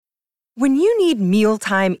When you need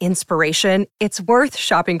mealtime inspiration, it's worth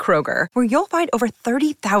shopping Kroger, where you'll find over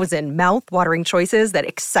 30,000 mouth-watering choices that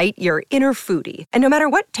excite your inner foodie. And no matter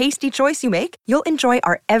what tasty choice you make, you'll enjoy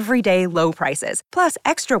our everyday low prices, plus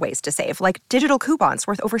extra ways to save, like digital coupons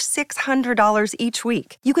worth over $600 each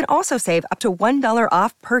week. You can also save up to $1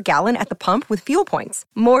 off per gallon at the pump with fuel points.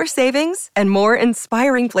 More savings and more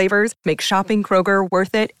inspiring flavors make shopping Kroger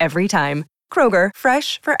worth it every time. Kroger,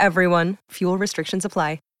 fresh for everyone. Fuel restrictions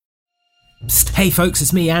apply. Psst, hey folks,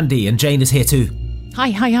 it's me, Andy, and Jane is here too. Hi.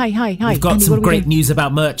 We've got Andy, some great doing? news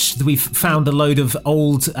about merch. We've found a load of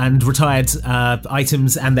old and retired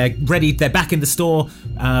items, and they're ready. They're back in the store,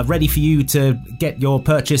 ready for you to get your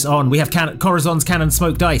purchase on. We have Corazon's Cannon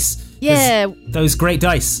Smoke Dice. Yeah. Those great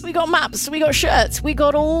dice. We got maps, we got shirts, we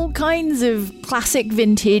got all kinds of classic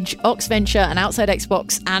vintage Oxventure and Outside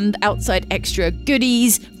Xbox and Outside Extra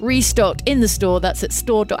goodies restocked in the store. That's at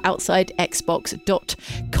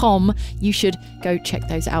store.outsidexbox.com. You should go check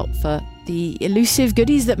those out for the elusive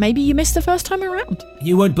goodies that maybe you missed the first time around.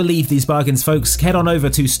 You won't believe these bargains, folks. Head on over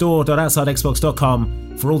to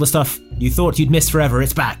store.outsidexbox.com for all the stuff you thought you'd missed forever.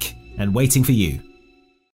 It's back and waiting for you.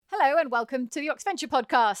 Hello and welcome to the Oxventure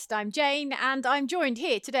podcast. I'm Jane and I'm joined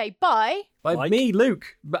here today by me,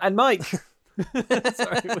 Luke, and Mike.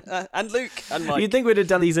 Sorry. And Luke and Mike. You'd think we'd have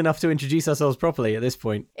done these enough to introduce ourselves properly at this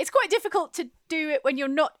point. It's quite difficult to do it when you're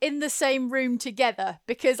not in the same room together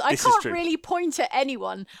because I can't really point at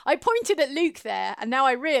anyone. I pointed at Luke there and now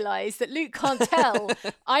I realise that Luke can't tell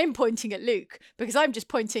I'm pointing at Luke because I'm just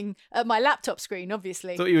pointing at my laptop screen,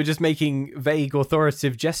 obviously. Thought you were just making vague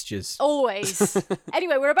authoritative gestures. Always.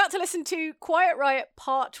 Anyway, we're about to listen to Quiet Riot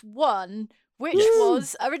Part 1, which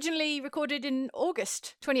was originally recorded in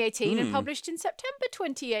August 2018 and published in September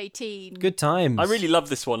 2018. Good times. I really love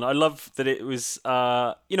this one. I love that it was,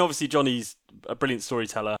 obviously Johnny's a brilliant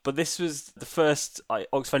storyteller, but this was the first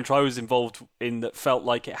Oxventure I was involved in that felt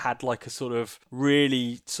like it had like a sort of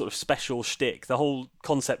really sort of special shtick. The whole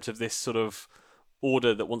concept of this sort of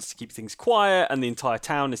order that wants to keep things quiet and the entire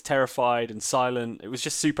town is terrified and silent. It was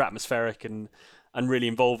just super atmospheric and really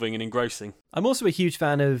involving and engrossing. I'm also a huge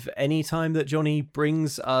fan of any time that Johnny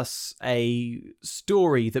brings us a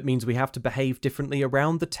story that means we have to behave differently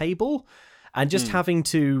around the table. And just having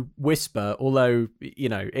to whisper, although, you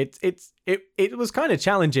know, it was kind of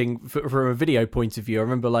challenging from a video point of view. I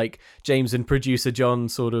remember like James and producer John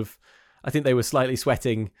sort of, I think they were slightly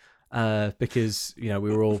sweating because, you know,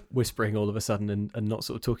 we were all whispering all of a sudden and not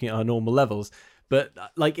sort of talking at our normal levels. But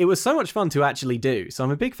like it was so much fun to actually do. So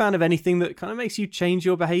I'm a big fan of anything that kind of makes you change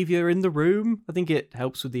your behavior in the room. I think it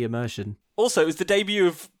helps with the immersion. Also, it was the debut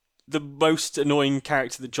of the most annoying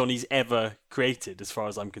character that Johnny's ever created, as far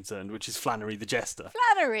as I'm concerned, which is Flannery the Jester.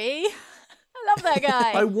 Flannery? I love that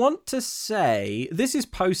guy. I want to say, this is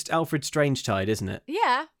post Alfred Strangetide, isn't it?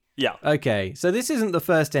 Yeah. Yeah. Okay, so this isn't the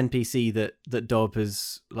first NPC that Dob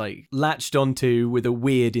has like latched onto with a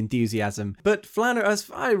weird enthusiasm. But Flannery,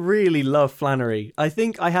 I really love Flannery. I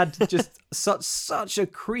think I had just such a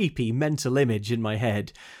creepy mental image in my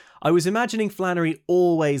head. I was imagining Flannery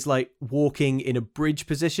always like walking in a bridge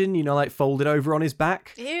position, you know, like folded over on his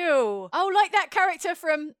back. Ew. Oh, like that character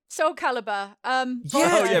from Soul Calibur.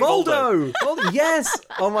 Voldo. Voldo. Yes.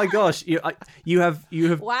 Oh my gosh. You have.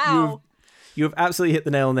 Wow. You have absolutely hit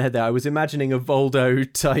the nail on the head there. I was imagining a Voldo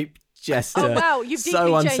type jester. Oh wow, you've deeply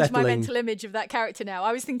so changed unsettling. my mental image of that character now.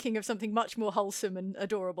 I was thinking of something much more wholesome and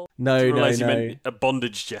adorable. No. You meant a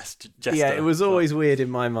bondage jester. Yeah, it was always weird in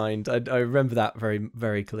my mind. I remember that very,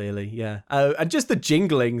 very clearly. Yeah, and just the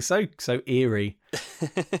jingling, so eerie.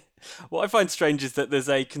 What I find strange is that there's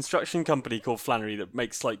a construction company called Flannery that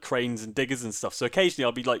makes like cranes and diggers and stuff. So occasionally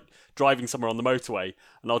I'll be like driving somewhere on the motorway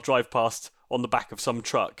and I'll drive past on the back of some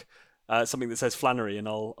truck something that says Flannery, and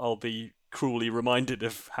I'll be cruelly reminded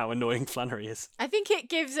of how annoying Flannery is. I think it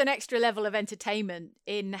gives an extra level of entertainment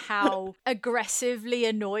in how aggressively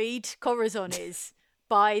annoyed Corazon is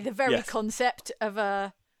by the very concept of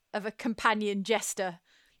a companion jester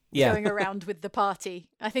going around with the party.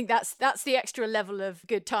 I think that's the extra level of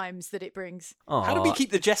good times that it brings. Aww. How do we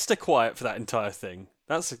keep the jester quiet for that entire thing?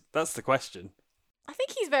 That's the question. I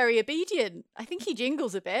think he's very obedient. I think he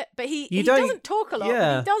jingles a bit, but he doesn't talk a lot.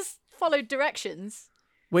 Yeah. But he does follow directions.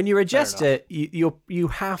 When you're a jester, you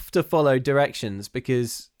have to follow directions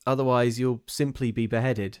because otherwise you'll simply be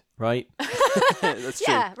beheaded, right? That's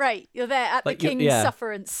true. Yeah, right. You're there at the king's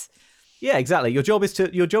sufferance. Yeah, exactly. Your job is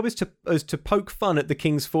to poke fun at the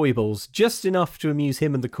king's foibles, just enough to amuse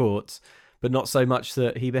him and the court, but not so much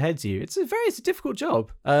that he beheads you. It's a difficult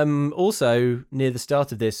job. Also, near the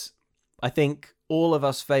start of this, I think all of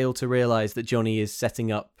us fail to realise that Johnny is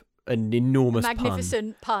setting up an enormous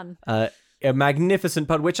magnificent pun. A magnificent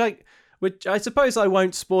pun, which which I suppose I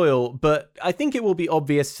won't spoil, but I think it will be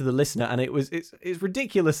obvious to the listener, and it's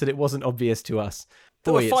ridiculous that it wasn't obvious to us.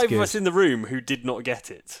 There were 5 of us in the room who did not get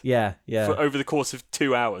it. Yeah. For over the course of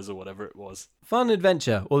 2 hours or whatever it was. Fun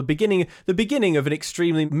adventure, or the beginning of an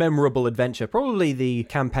extremely memorable adventure. Probably the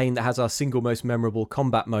campaign that has our single most memorable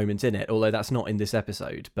combat moment in it, although that's not in this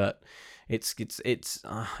episode, but it's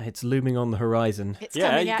looming on the horizon. You've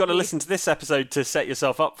got to listen to this episode to set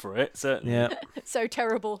yourself up for it, certainly. Yeah. So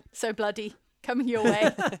terrible, so bloody, coming your way.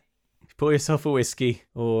 Pour yourself a whiskey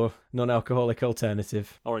or non-alcoholic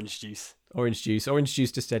alternative. Orange juice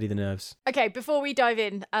to steady the nerves. Okay, before we dive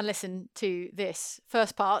in and listen to this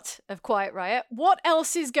first part of Quiet Riot, what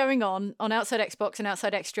else is going on Outside Xbox and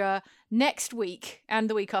Outside Extra next week and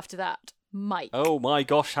the week after that? Mike. Oh my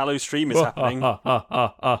gosh, Hello Stream is happening. See,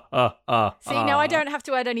 now I don't have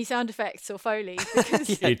to add any sound effects or Foley because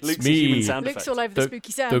It's Luke's me, a human sound Luke's effect. all over the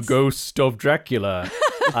spooky sounds. the ghost of Dracula.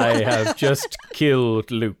 I have just killed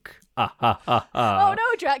Luke. Oh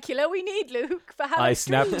no, Dracula, we need Luke for Hello I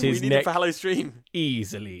Stream. snapped We his need it neck for Hello Stream.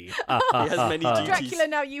 easily. He has many duties. Dracula,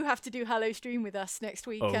 now you have to do Hello Stream with us next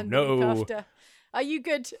week Oh, and the week no. after. Are you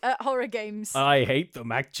good at horror games? I hate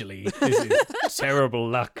them, actually. This is terrible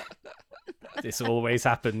luck. This always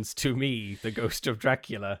happens to me, the ghost of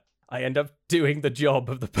Dracula. I end up doing the job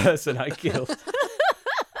of the person I killed.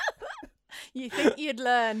 You think you'd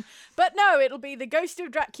learn. But no, it'll be the ghost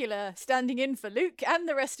of Dracula standing in for Luke and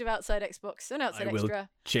the rest of Outside Xbox and Outside I will Extra.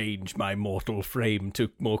 change my mortal frame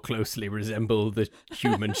to more closely resemble the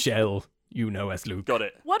human shell you know as Luke. Got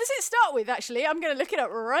it. What does it start with, actually? I'm going to look it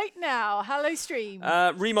up right now. Hello Stream.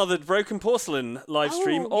 Remothered Broken Porcelain live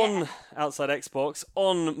stream Oh, on Outside Xbox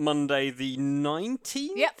on Monday the 19th.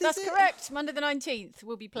 Yep, that's is it? correct. Monday the 19th.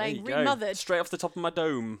 We'll be There you playing go. Remothered. Straight off the top of my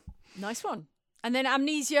dome. Nice one. And then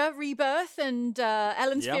Amnesia, Rebirth, and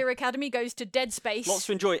Ellen Yeah. Sphere Academy goes to Dead Space. Lots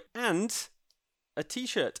to enjoy. And a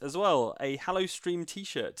t-shirt as well. A Hello Stream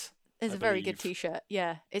t-shirt. It's I a very good believe. t-shirt.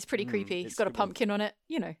 Yeah, it's pretty creepy. it's It's got a a good one. pumpkin on it.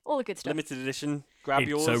 You know, all the good stuff. Limited edition. Grab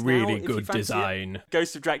yours It's a now really if you good fancy it. design.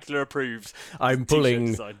 Ghost of Dracula approved. I'm T-shirt pulling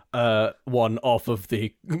design. one off of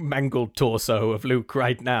the mangled torso of Luke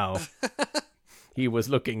right now. He was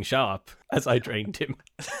looking sharp as I drained him.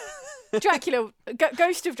 Dracula,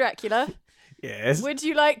 Ghost of Dracula. Yes. Would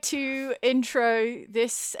you like to intro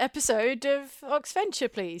this episode of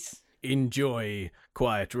Oxventure, please? Enjoy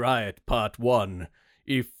Quiet Riot Part 1,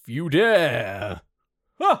 if you dare.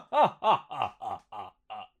 Ha ha ha ha ha ha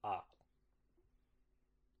ha.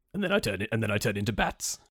 And then I turn into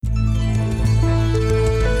bats.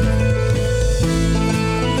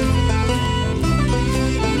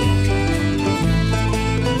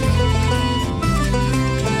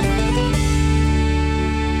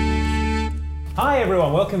 Hi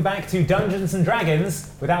everyone, welcome back to Dungeons and Dragons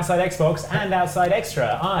with Outside Xbox and Outside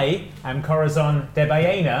Extra. I am Corazon de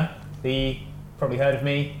Baena, the, probably heard of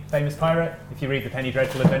me, famous pirate. If you read the Penny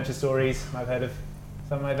Dreadful adventure stories, you might have heard of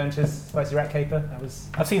some of my adventures. Spicy Rat Caper,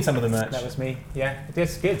 I've seen some of the merch. that was me. Yeah,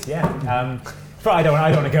 it's good, yeah. But I don't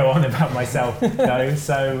want to go on about myself, though.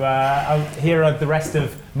 So here are the rest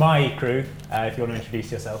of my crew, if you want to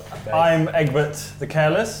introduce yourself. I'm Egbert the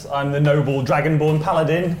Careless. I'm the noble dragonborn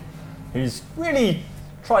paladin who's really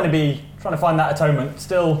trying to find that atonement.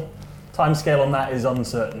 Still, timescale on that is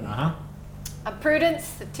uncertain. Uh-huh. I'm Prudence,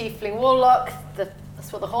 the Tiefling Warlock.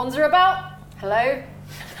 That's what the horns are about. Hello.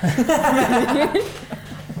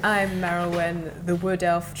 I'm Marylwen, the Wood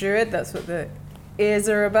Elf Druid. That's what the ears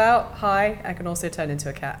are about. Hi, I can also turn into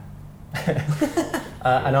a cat.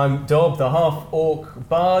 And I'm Dob, the half-orc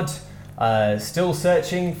bard, still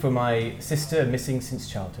searching for my sister missing since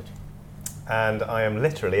childhood. And I am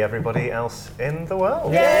literally everybody else in the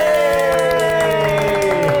world. Yay!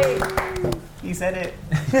 He said it.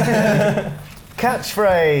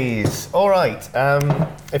 Catchphrase. All right.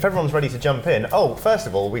 If everyone's ready to jump in. Oh, first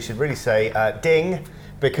of all, we should really say ding,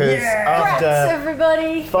 because Congrats, after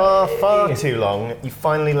everybody. far too long, you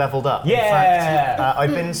finally leveled up. Yeah! In fact,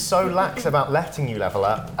 I've been so lax about letting you level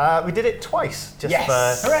up. We did it twice, just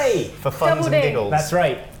Yes! Hooray! for funs Double and ding. giggles. That's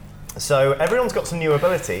right. So everyone's got some new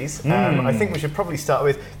abilities. I think we should probably start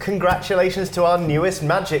with congratulations to our newest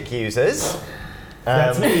magic users.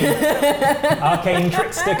 That's me, Arcane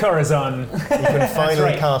Trickster Corazon. You can finally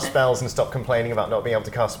right. cast spells and stop complaining about not being able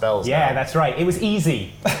to cast spells. Yeah, now. that's right. It was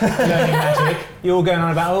easy learning magic. You're all going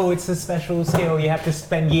on about, oh, it's a special skill, you have to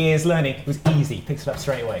spend years learning. It was easy, picked it up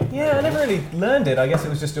straight away. Yeah, I never really learned it. I guess it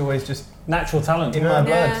was just always just Natural talent. in my blood.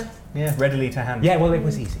 Yeah. Yeah, readily to hand. Yeah, well, it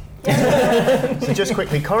was easy. So just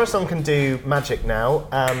quickly, Corazon can do magic now.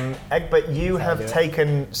 Egbert, you have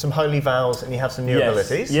taken some holy vows and you have some new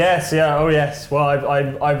abilities. Yes, yeah, oh yes. Well,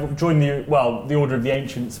 I've joined the Order of the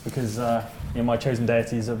Ancients because my chosen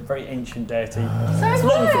deity is a very ancient deity. It's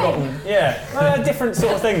long forgotten. Yeah, a different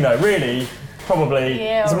sort of thing though, really. Probably.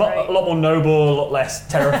 Yeah, it's a lot more noble, a lot less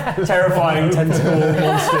terrifying tentacle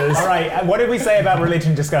monsters. All right, and what did we say about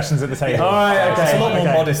religion discussions at the table? All right, okay. It's a lot more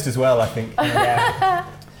modest as well, I think. Yeah.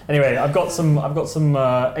 Anyway, I've got some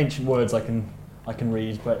ancient words I can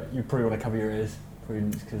read, but you probably want to cover your ears,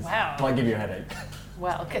 Prudence, because it might give you a headache.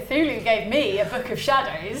 Well, Cthulhu gave me a Book of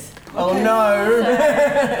Shadows. Oh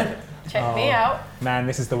no! Check me out. Man,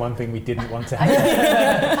 this is the one thing we didn't want to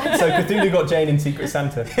happen. So Cthulhu got Jane in Secret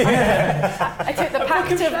Santa. I took the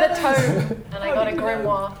Pact of the Tome and I got a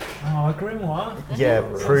grimoire. Oh, a grimoire? Yeah,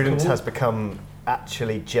 Prudence has become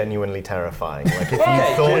actually genuinely terrifying. Like if you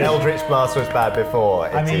thought Eldritch Blast was bad before,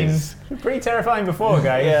 it is pretty terrifying before,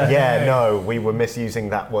 guys. Yeah, no, we were misusing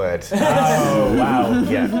that word. Oh, wow.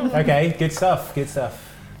 Yeah. Okay, good stuff, good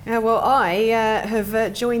stuff. Well, I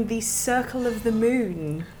have joined the Circle of the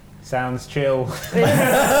Moon. Sounds chill. But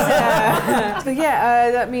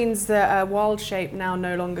that means that Wild Shape now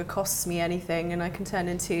no longer costs me anything, and I can turn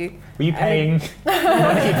into. Were you paying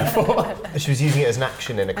money before? She was using it as an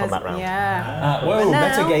action in a combat round. Yeah. Whoa,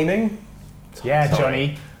 metagaming. Yeah,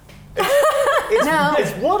 Johnny.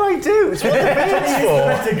 It's what I do. It's what the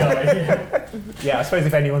beat's for. Yeah, I suppose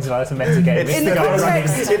if anyone's allowed to metagame,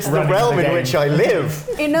 It's the realm in which I live.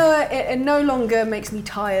 It no longer makes me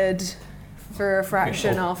tired for a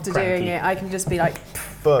fraction after cranky. doing it. I can just be like,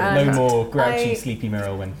 No more grouchy, sleepy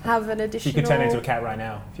Merylwyn. have an additional. You could turn into a cat right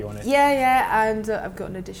now if you wanted. Yeah, and I've got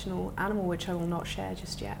an additional animal which I will not share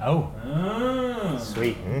just yet. Oh,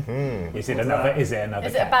 sweet. Mm-hmm. Is it another Is it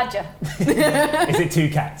cat? a badger? Is it two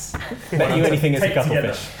cats? Bet you anything it's a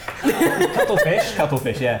cuttlefish. Cuttlefish?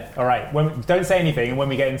 Cuttlefish, yeah. All right, don't say anything, and when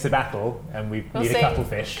we get into battle and we need see. a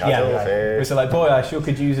cuttlefish. Yeah. So like, boy, I sure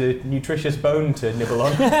could use a nutritious bone to nibble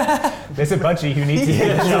on. There's a budgie who needs to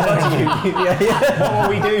get What will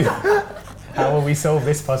we do? How will we solve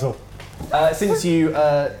this puzzle?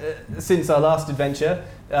 Since our last adventure,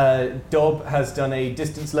 Dob has done a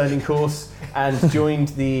distance learning course and joined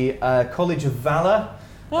the College of Valor.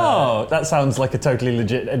 Oh, that sounds like a totally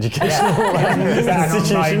legit educational Is that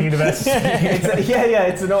an online university?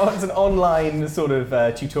 It's an online sort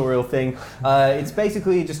of tutorial thing. It's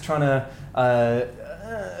basically just trying to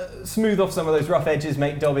smooth off some of those rough edges,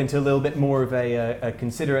 make Dob into a little bit more of a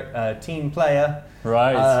considerate team player.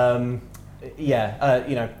 Right.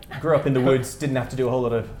 Grew up in the woods, didn't have to do a whole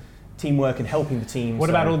lot of teamwork and helping the team. What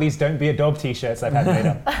about all these "Don't Be a Dob" t-shirts I've had made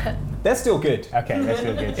up? They're still good. Okay, they're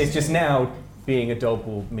still good. It's just now being a Dob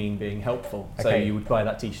will mean being helpful. So Okay. you would buy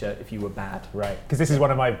that t-shirt if you were bad. Right, because this is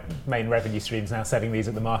one of my main revenue streams now, selling these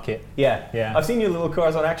at the market. Yeah. I've seen your little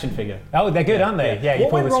Corazon action figure. Oh, they're good, aren't they? Yeah, you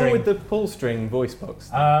what pull went the wrong string. with the pull string voice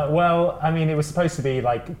box? Well, I mean, it was supposed to be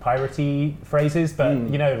like piratey phrases, but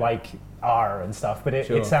like R and stuff. But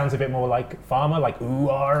it sounds a bit more like farmer, like ooh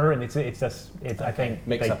R, and it's just I think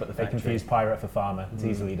Mix up at the they factory. confuse pirate for farmer. It's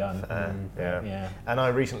easily done. Yeah. And I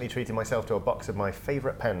recently treated myself to a box of my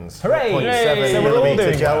favourite pens. Hooray! 0.7 So we're all millimetre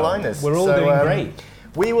doing gel well. liners. We're all doing great.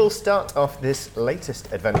 We will start off this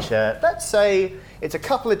latest adventure. Let's say it's a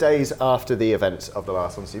couple of days after the events of the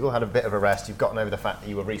last one, so you've all had a bit of a rest. You've gotten over the fact that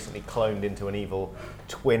you were recently cloned into an evil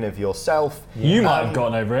twin of yourself. You might have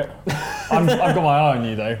gotten over it. I've got my eye on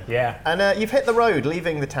you though. Yeah. And you've hit the road,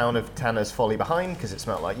 leaving the town of Tanner's Folly behind because it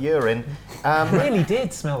smelled like urine. It really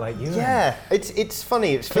did smell like urine. Yeah, it's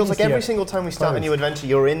funny. It feels like every single time we start a new adventure,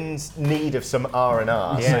 you're in need of some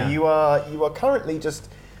R&R. Yeah. So you are currently just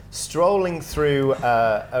strolling through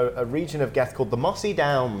a region of Geth called the Mossy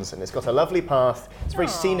Downs, and it's got a lovely path. It's a very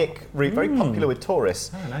scenic route, very popular with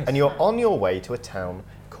tourists. Oh, nice. And you're on your way to a town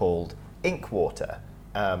called Inkwater.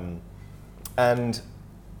 And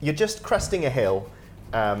you're just cresting a hill,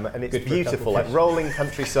 and it's Good for a beautiful, couple like rolling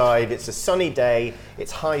countryside. It's a sunny day,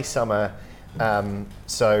 it's high summer.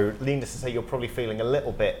 So needless to say, you're probably feeling a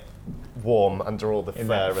little bit warm under all the In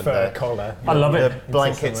fur that and fur the collar. I love the it.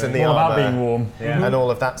 blankets and the All armor about being warm. Yeah. and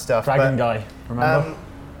all of that stuff. Dragon But, guy, remember?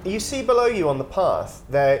 you see below you on the path,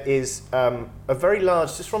 there is a very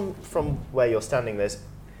large, just from where you're standing, there's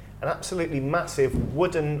an absolutely massive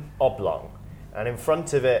wooden oblong. And in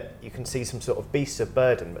front of it, you can see some sort of beasts of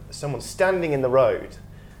burden, but there's someone standing in the road,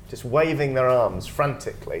 just waving their arms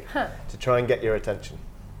frantically to try and get your attention.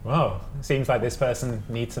 Whoa, seems like this person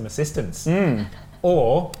needs some assistance.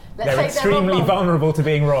 or Let's they're take their extremely oblong. vulnerable to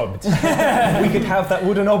being robbed. We could have that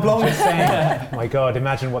wooden oblong. Just saying. Oh my God,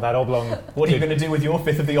 imagine what that oblong. What are you going to do with your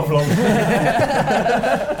fifth of the oblong?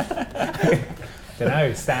 Don't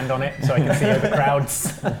know. Stand on it so I can see over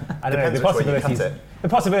crowds. I don't know. Depends The which way you cut possibilities. it. The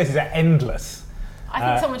possibilities are endless. I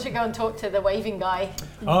think someone should go and talk to the waving guy.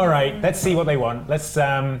 All right, let's see what they want. Let's.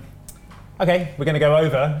 Okay, we're going to go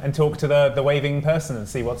over and talk to the waving person and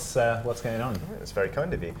see what's going on. That's very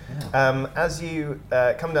kind of you. As you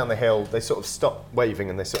come down the hill, they sort of stop waving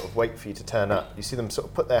and they sort of wait for you to turn up. You see them sort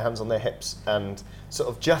of put their hands on their hips and sort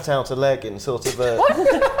of jut out a leg in sort of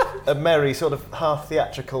a merry sort of half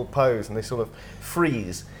theatrical pose, and they sort of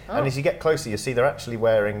freeze. And as you get closer, you see they're actually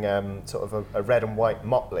wearing sort of a red and white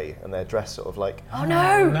motley, and they're dressed sort of like Oh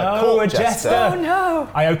no! No, a jester. Oh no!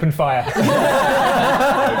 I open fire.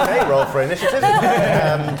 okay, roll for initiative.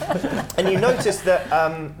 And you notice that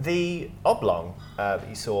the oblong that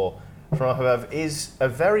you saw from up above is a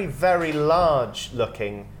very, very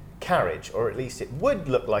large-looking carriage, or at least it would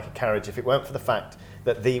look like a carriage if it weren't for the fact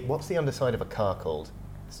that what's the underside of a car called?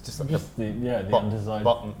 It's just like the underside.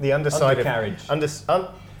 Bottom. The underside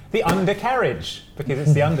Undercarriage. The undercarriage, because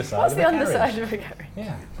it's the underside What's of the a underside carriage. of a carriage?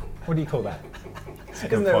 Yeah. What do you call that?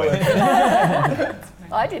 Good point.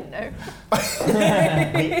 I didn't know.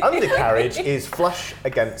 The undercarriage is flush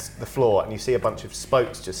against the floor, and you see a bunch of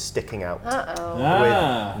spokes just sticking out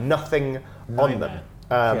with nothing on them.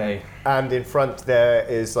 Okay. And in front there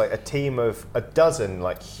is like a team of a dozen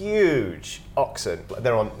like huge oxen.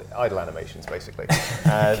 They're on idle animations basically.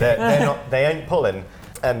 They're not. They ain't pulling.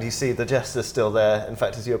 And you see the jester still there. In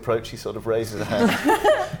fact, as you approach, he sort of raises a hand.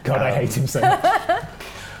 God, I hate him so much.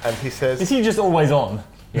 And he says, Is he just always on?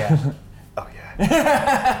 Yeah. "Oh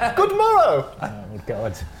yeah. Good morrow. Oh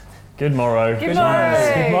God. Good morrow. Good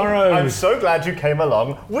morrow. Good morrow. I'm so glad you came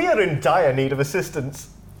along. We are in dire need of assistance."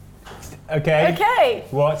 Okay. Okay.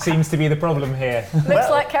 What seems to be the problem here? Looks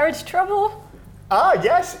like carriage trouble. Ah,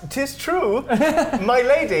 yes, 'tis true. My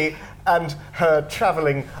lady and her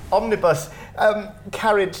travelling omnibus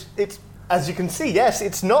carriage, it's, as you can see, yes,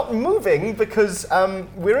 it's not moving because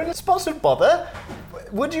we're in a spot of bother.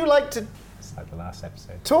 Would you like to It's like the last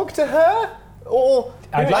episode. talk to her? Or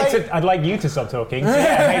I'd like you to stop talking. So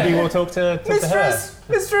yeah, maybe we'll talk to Mistress!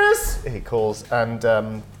 Mistress! He calls, and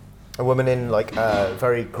a woman in like a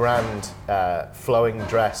very grand flowing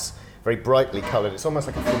dress, very brightly coloured. It's almost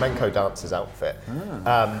like a flamenco dancer's outfit.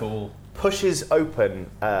 Cool. Pushes open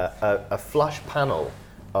a flush panel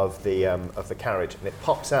of the carriage, and it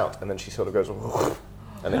pops out, and then she sort of goes,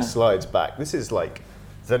 and it slides back. This is like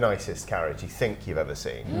the nicest carriage you think you've ever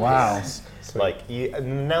seen. Wow. It's like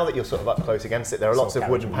now that you're sort of up close against it, there are lots of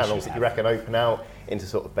wooden panels that you reckon open out into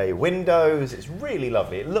sort of bay windows. It's really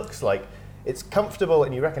lovely. It looks like it's comfortable,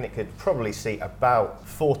 and you reckon it could probably seat about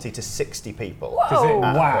 40 to 60 people. Does it,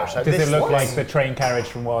 at wow. push. So Does it this look looks- like the train carriage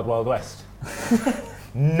from Wild Wild West?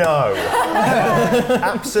 No.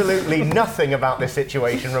 Absolutely nothing about this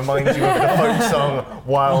situation reminds you of the folk song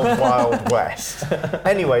Wild Wild West.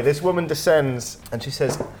 Anyway, this woman descends and she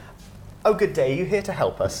says, "Oh, good day, you here to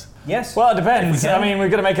help us?" Yes. Well, it depends. I mean, we're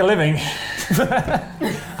going to make a living.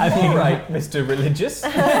 I think right, Mr. Religious.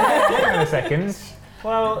 Hang on a second.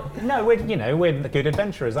 Well, no, we're good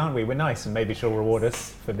adventurers, aren't we? We're nice, and maybe she'll reward us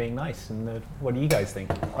for being nice. And what do you guys think?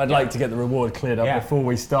 I'd like to get the reward cleared up before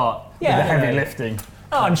we start with the heavy lifting.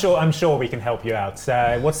 Oh, I'm sure we can help you out.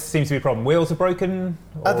 What seems to be the problem? Wheels are broken?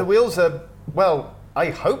 The wheels are, well, I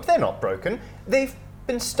hope they're not broken. They've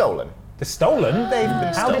been stolen. They're stolen? They've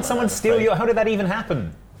been stolen. How did someone steal you? How did that even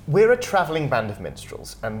happen? We're a travelling band of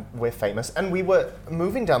minstrels, and we're famous, and we were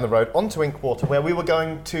moving down the road onto Inkwater, where we were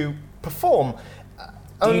going to perform.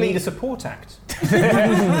 Do you need a support act?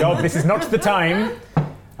 God, this is not the time.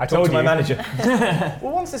 I told to you. my manager.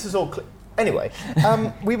 Well, once this is all clear. Anyway,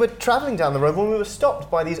 we were travelling down the road when we were stopped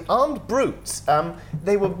by these armed brutes.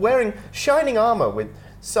 They were wearing shining armour with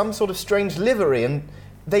some sort of strange livery, and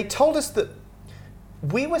they told us that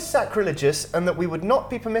we were sacrilegious and that we would not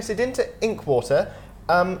be permitted into Inkwater,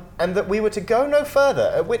 and that we were to go no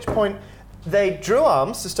further, at which point they drew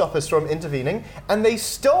arms to stop us from intervening, and they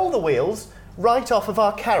stole the wheels right off of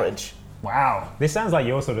our carriage. Wow. This sounds like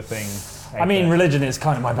your sort of thing. I mean, religion is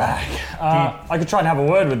kind of my bag. I could try and have a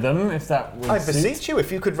word with them if that would I suit. beseech you,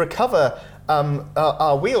 if you could recover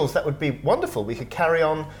our wheels, that would be wonderful. We could carry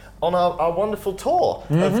on our wonderful tour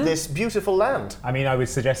of this beautiful land. I mean, I would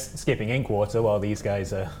suggest skipping Inkwater while these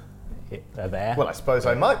guys are, are there. Well, I suppose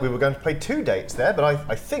I might. We were going to play 2 dates there, but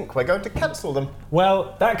I think we're going to cancel them.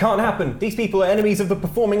 Well, that can't happen. These people are enemies of the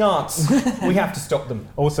performing arts. We have to stop them.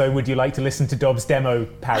 Also, would you like to listen to Dobbs' demo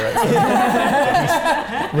parrot?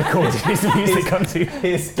 He's recorded his music onto.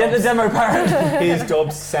 Get the demo parrot. Here's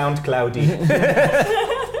Dobbs' sound cloudy.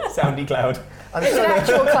 Soundy cloud. It's an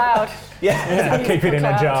actual cloud. Yeah, keep it in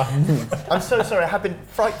a jar. I'm so sorry, I have been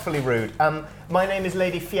frightfully rude. My name is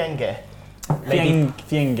Lady Fienge.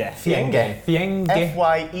 Fienge.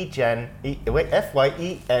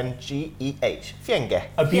 F-Y-E-N-G-E-H. Fienge.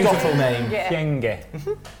 A beautiful name. Fienge.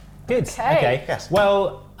 Good. Okay. Yes.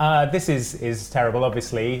 Well, this is terrible.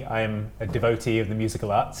 Obviously, I am a devotee of the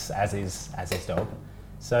musical arts, as is Dob.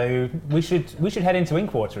 So we should head into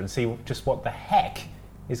Inkwater and see just what the heck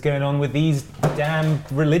is going on with these damn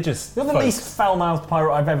religious. You're the folks. least foul-mouthed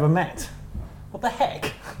pirate I've ever met. What the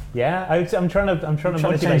heck? Yeah, I'm trying to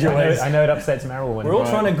motivate. change your ways. I know it upsets Meryl when We're all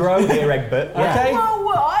trying to grow here, Egbert. Okay.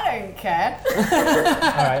 Well, I don't care.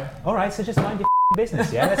 All right. So just mind your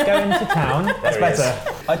business. Yeah, let's go into town. That's better.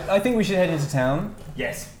 I think we should head into town.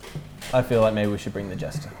 Yes. I feel like maybe we should bring the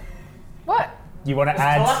jester. What? You want to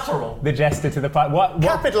add collateral. the jester to the party? What?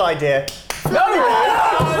 Capital idea.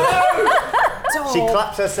 She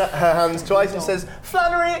claps her hands twice and says,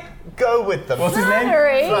 Flannery, go with them. What's his name?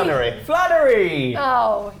 Flannery? Flannery. Flannery!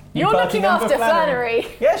 Oh, You you're barking looking up for after Flannery.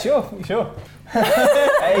 Flannery. Yeah, sure.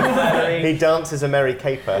 Hey, Flannery. He dances a merry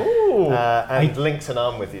caper and links an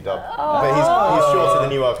arm with you, Dob. But he's shorter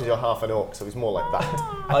than you are because you're half an orc, so he's more like that.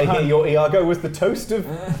 I hear your Iago was the toast of...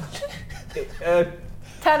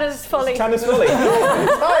 Tanner's Folly. Tanner's Folly.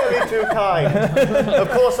 Entirely too kind. Of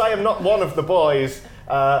course, I am not one of the boys,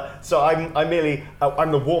 so I'm merely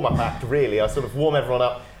I'm the warm-up act. Really, I sort of warm everyone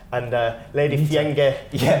up. And Lady Fienge.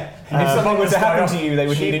 Yeah. If something was to happen to you, they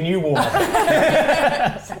would need a new warm-up.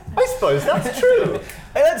 I suppose that's true.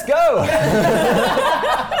 Hey, let's go.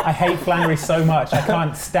 I hate Flannery so much. I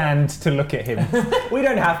can't stand to look at him. We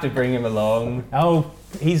don't have to bring him along. Oh,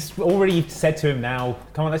 he's already said to him now.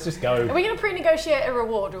 Come on, let's just go. Are we going to pre-negotiate a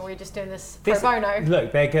reward, or are we just doing this pro bono?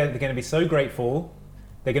 Look, they're going to be so grateful.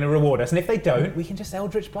 They're going to reward us, and if they don't, we can just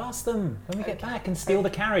Eldritch Blast them when we get back and steal the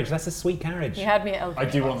carriage. That's a sweet carriage. You had me at Eldritch.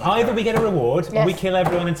 I do want that. Either we get a reward, or we Yes. kill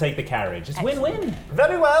everyone and take the carriage. It's win-win.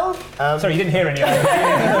 Very well. Sorry, you didn't hear any of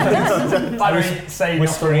that. Flannery, say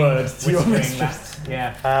not a word to your mistress.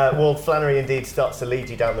 Yeah. Well, Flannery indeed starts to lead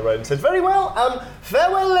you down the road and says, very well,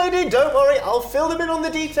 farewell, lady, don't worry, I'll fill them in on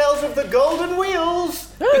the details of the golden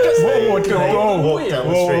wheels. Whoa. Walk down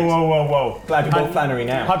the street. Whoa. Glad we got Flannery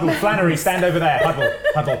now. Huddle, Flannery, stand over there.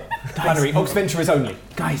 Huddle. Flannery, Oxventurers only.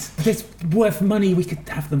 Guys, if it's worth money, we could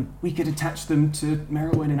have them. We could attach them to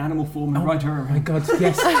Meryl in an animal form and ride her around. Oh my god,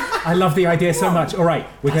 yes. I love the idea so much. All right,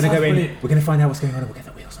 we're going to go in. brilliant. We're going to find out what's going on and we'll get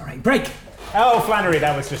the wheels. All right, break. Oh, Flannery,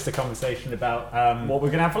 that was just a conversation about What we're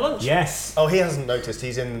going to have for lunch? Yes. Oh, he hasn't noticed.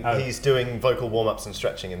 He's doing vocal warm-ups and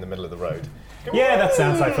stretching in the middle of the road. Yeah, that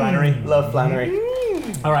sounds like Flannery. Love Flannery.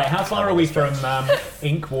 All right, how far are we from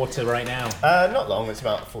Inkwater right now? Not long. It's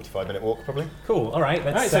about a 45-minute walk, probably. Cool. All right,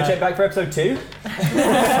 let's. All right, so check back for episode 2.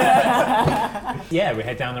 Yeah, we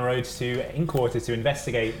head down the road to Inkwater to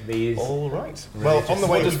investigate these. All right. Well, on the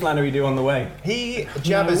What way, does Flannery do on the way? he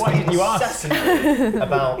jabbers why didn't you ask? incessantly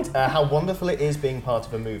about how wonderful it is being part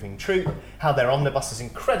of a moving troupe, how their omnibus is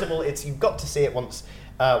incredible. You've got to see it once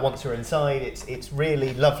you're inside. It's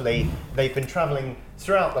really lovely. They've been travelling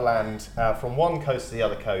throughout the land from one coast to the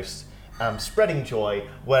other coast, spreading joy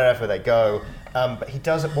wherever they go. But he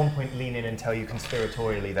does at one point lean in and tell you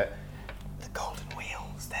conspiratorially that the golden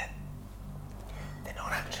wheels, they're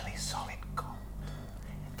not actually solid gold.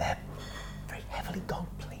 They're very heavily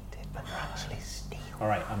gold-plated, but they're actually steel. All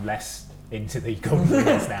right, I'm less into the golden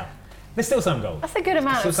wheels now. There's still some gold. That's a good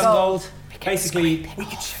amount Still of some gold. gold. Basically,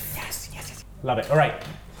 yes. Love it. All right.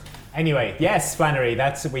 Anyway, yes, Flannery,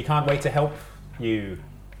 we can't wait to help you.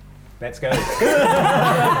 Let's go.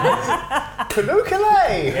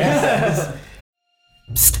 Pelucale! Yes.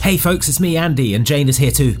 Psst, hey folks, it's me, Andy, and Jane is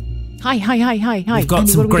here too. Hi. We've got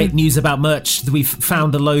Andy, some what are we great doing? news about merch. We've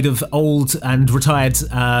found a load of old and retired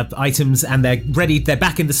items, and they're ready. They're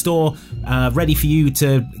back in the store, ready for you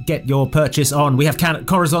to get your purchase on. We have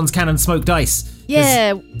Corazon's Cannon Smoke Dice.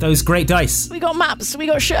 Yeah. Those great dice. We got maps, we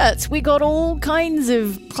got shirts, we got all kinds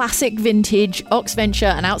of classic vintage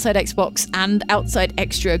Oxventure and Outside Xbox and Outside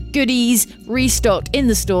Extra goodies restocked in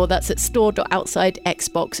the store. That's at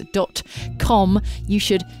store.outsidexbox.com. You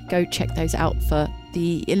should go check those out for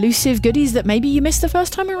the elusive goodies that maybe you missed the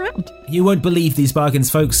first time around. You won't believe these bargains,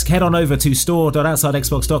 folks. Head on over to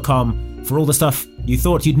store.outsidexbox.com for all the stuff you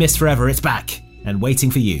thought you'd missed forever. It's back and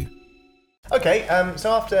waiting for you. Okay,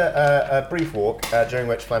 so after a brief walk, during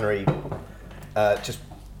which Flannery just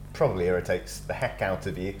probably irritates the heck out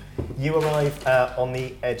of you, you arrive on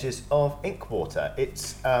the edges of Inkwater.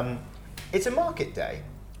 It's a market day,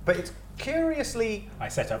 but it's curiously... I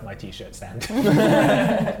set up my t-shirt stand. Fine.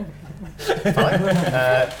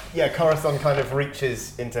 Corazon kind of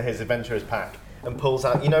reaches into his adventurer's pack and pulls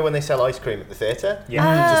out, you know when they sell ice cream at the theatre? Yeah.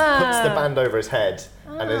 Just puts the band over his head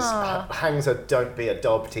and hangs a "Don't Be a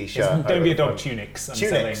Dob" t-shirt. Don't Be a Dob tunics. I'm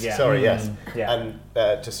Tunics, selling, yeah. sorry, yes. Yeah. And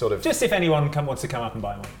just sort of... Just if anyone wants to come up and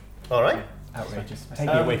buy one. All right. Outrageous. Take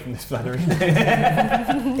me away from this Flannery.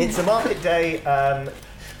 It's a market day.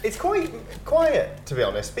 It's quite quiet, to be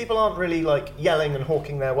honest. People aren't really like yelling and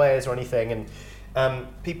hawking their wares or anything, and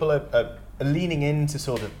people are leaning in to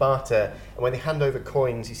sort of barter. And when they hand over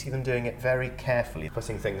coins, you see them doing it very carefully,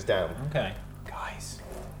 putting things down. Okay. Guys,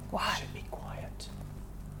 What? should be quiet.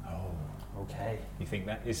 Oh, okay. You think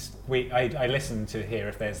that is... I listen to hear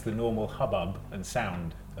if there's the normal hubbub and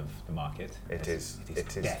sound of the market. It is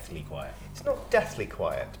deathly quiet. It's not deathly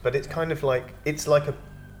quiet, but it's kind of like a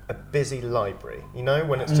busy library. You know,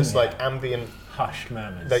 when it's just like ambient, hushed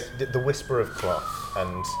murmurs, like the whisper of cloth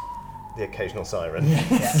and the occasional siren.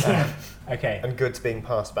 Okay. And goods being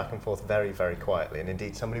passed back and forth very, very quietly. And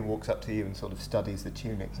indeed, somebody walks up to you and sort of studies the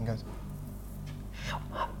tunics and goes, "How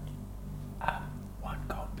much? 1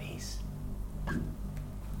 gold piece."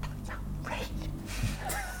 That's outrageous.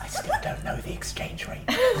 I still don't know the exchange rate.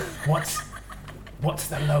 What's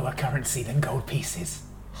the lower currency than gold pieces?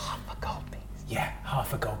 Half a gold piece. Yeah,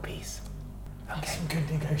 half a gold piece. Okay. Some good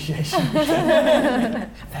negotiation. Have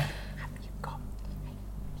you got?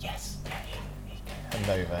 Yes. hand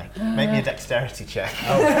over. Make me a dexterity check.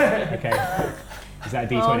 Oh, okay. Is that a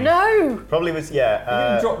D20? Oh no! Probably was, You're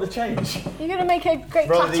going to drop the change. You're going to make a great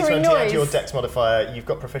roll the clattering D20 noise. add your dex modifier. You've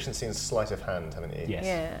got proficiency in sleight of hand, haven't you? Yes.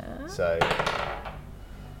 Yeah. So,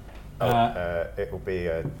 it will be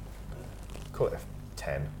call it a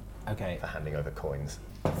 10. Okay. For handing over coins.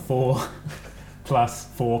 4 plus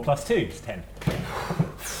 4 plus 2 is 10.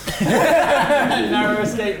 Narrow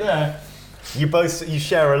escape there. You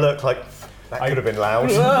share a look like that could have been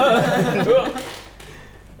loud.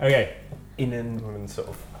 Okay. In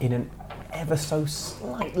an ever so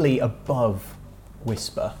slightly above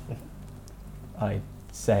whisper, I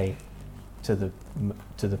say to the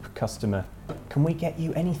customer, "Can we get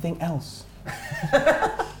you anything else?"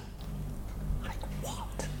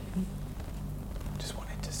 Just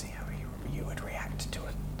wanted to see how you would react to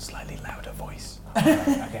a slightly louder voice.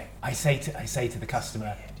 Okay. I say to the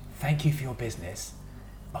customer, "Thank you for your business.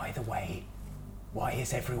 By the way, why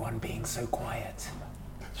is everyone being so quiet?"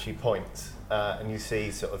 She points, and you see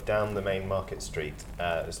sort of down the main market street,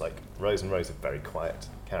 there's like rows and rows of very quiet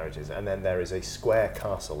carriages, and then there is a square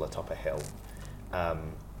castle atop a hill,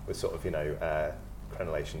 with sort of,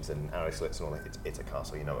 crenellations and arrow slits and all that. It's a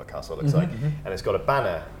castle, you know what a castle looks like. And it's got a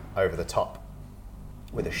banner over the top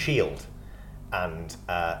with a shield, and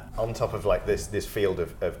on top of like this field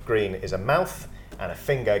of green is a mouth and a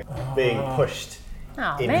finger being pushed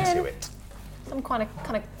into it. Some kind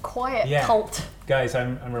of quiet Yeah. cult. Guys,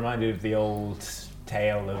 I'm reminded of the old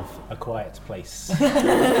tale of A Quiet Place.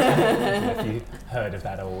 Have you heard of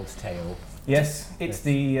that old tale? Yes, it's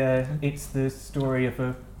the story of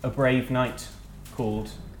a brave knight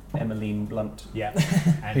called Emmeline Blunt. Yeah,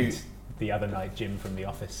 and the other night, Jim from The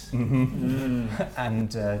Office.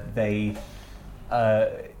 And they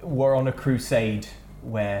were on a crusade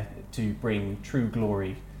where to bring true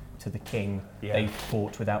glory to the king. Yeah. They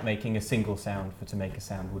fought without making a single sound, for to make a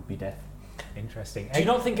sound would be death. Interesting. Do you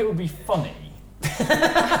not think it would be funny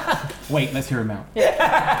Wait, let's hear him out.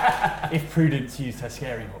 if Prudence used her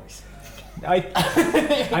scary voice?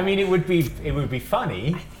 I mean, it would be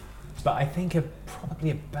funny, but I think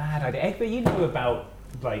probably a bad idea. Egbert, you knew about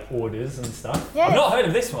like orders and stuff. Yeah. I've not heard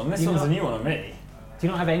of this one. This You one's not- a new one on me. Do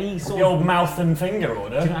you not have any sort The of... old mouth and finger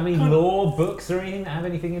order. Do you not have any law books or anything that have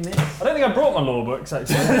anything in this? I don't think I brought my law books,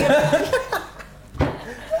 actually.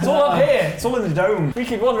 It's all up here. It's all in the dome. We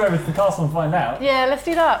could wander over to the castle and find out. Yeah, let's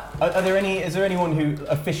do that. Is there anyone who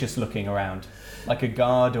officious looking around, like a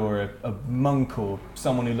guard or a monk or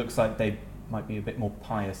someone who looks like they might be a bit more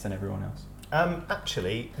pious than everyone else?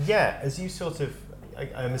 Actually, yeah, as you sort of,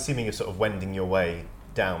 I'm assuming you're sort of wending your way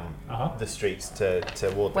down the streets toward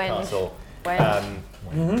the Wend. castle.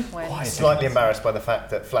 Slightly embarrassed by the fact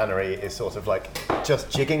that Flannery is sort of like just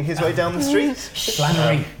jigging his way down the street.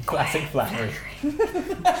 Flannery, classic Flannery.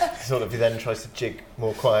 Sort of, he then tries to jig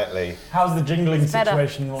more quietly. How's the jingling better.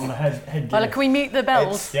 situation on the head? Well, can we mute the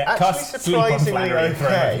bells? It's actually surprisingly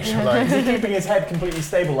okay. Like, is he keeping his head completely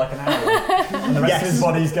stable like an owl? And the rest of his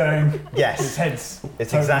body's going... Yes. His head's...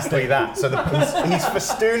 It's exactly that. So he's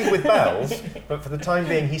festooned with bells, but for the time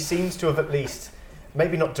being, he seems to have at least,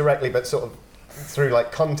 maybe not directly, but sort of through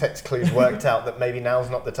like context clues, worked out that maybe now's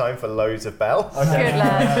not the time for loads of bells. Okay. Good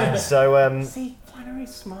lad. So, See,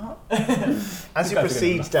 Flannery's smart. as you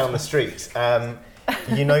proceed down the street,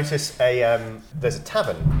 you notice there's a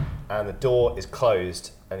tavern, and the door is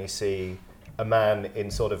closed, and you see a man in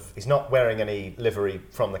sort of, he's not wearing any livery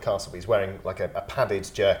from the castle, but he's wearing like a padded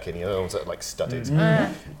jerkin, you know, the ones that are like studded.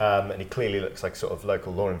 And he clearly looks like sort of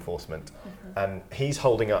local law enforcement. And he's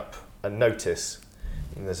holding up a notice,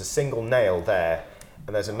 and there's a single nail there,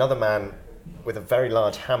 and there's another man with a very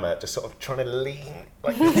large hammer just sort of trying to lean,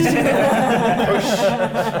 like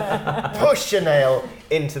push a nail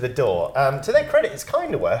into the door. To their credit, it's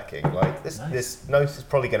kind of working. Like this notice is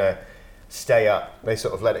probably going to stay up. They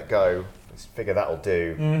sort of let it go. Figure that'll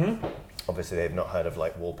do. Obviously, they've not heard of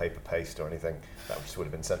like wallpaper paste or anything. That just would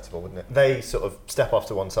have been sensible, wouldn't it? They sort of step off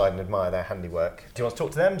to one side and admire their handiwork. Do you want to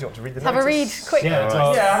talk to them? Do you want to read the notice? Have a read, quick. Yeah,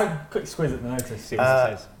 have a quick squiz at the notice. See what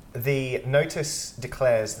it says. The notice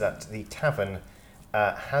declares that the tavern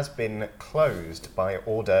has been closed by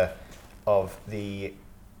order of the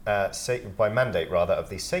by mandate rather of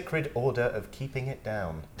the Sacred Order of Keeping It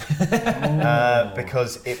Down,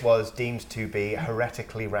 because it was deemed to be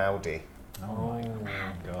heretically rowdy. Oh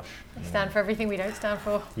gosh. We stand for everything we don't stand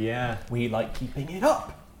for. Yeah. We like keeping it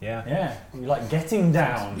up. Yeah. Yeah, we like getting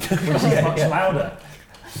down, which is much louder.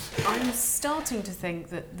 I'm starting to think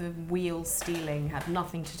that the wheel stealing had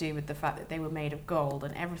nothing to do with the fact that they were made of gold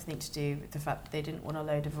and everything to do with the fact that they didn't want a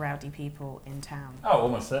load of rowdy people in town. Oh,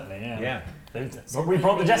 almost certainly, yeah. Yeah. But we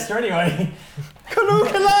brought the jester anyway.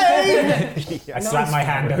 I slap my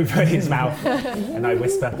hand over his mouth and I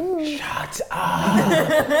whisper, "Shut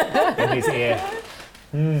up!" in his ear.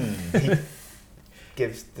 He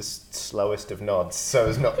gives the slowest of nods so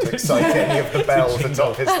as not to excite any of the bells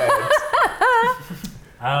atop his head.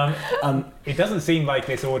 It doesn't seem like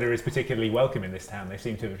this order is particularly welcome in this town. They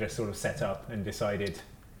seem to have just sort of set up and decided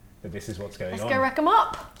that this is what's going Let's on. go wreck them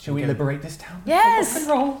up. Shall we liberate this town? Yes.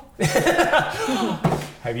 Roll.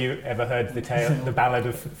 Have you ever heard the ballad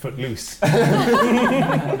of Footloose?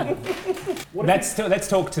 Let's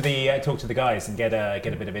talk to the guys and get a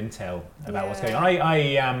bit of intel about what's going on.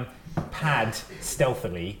 I pad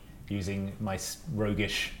stealthily using my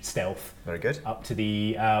roguish stealth. Very good. Up to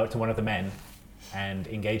to one of the men and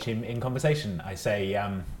engage him in conversation. I say,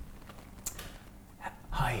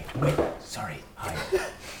 "Hi, wait, sorry,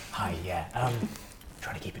 hi, yeah.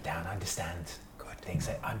 Trying to keep it down. I understand. Good things.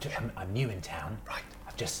 I'm new in town. Right.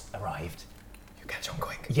 I've just arrived. You catch on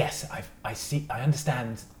quick. Yes, I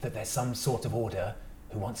understand that there's some sort of order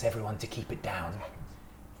who wants everyone to keep it down.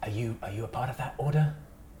 Are you a part of that order?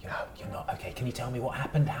 You're not. Okay. Can you tell me what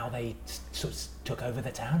happened? How they sort of took over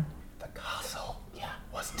the town? The castle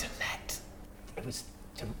was to let. It was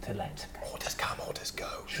to let. Orders come, orders go.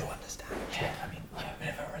 Sure. You understand? Yeah, I mean, I'm a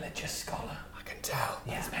bit of a religious scholar. I can tell.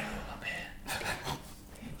 Yeah. There's manual up here.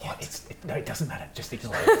 Yeah, no, it doesn't matter. Just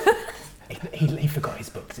ignore it. He forgot his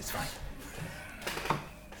books. It's fine.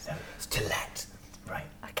 So It's to let. right.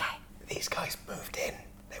 Okay. These guys moved in.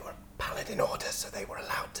 They were paladin orders, so they were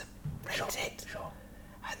allowed to rent it. Sure.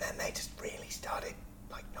 And then they just really started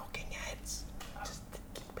like knocking heads, just to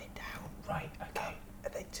keep it down. Right. Okay.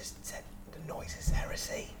 And they just said the noise is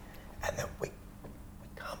heresy, and that we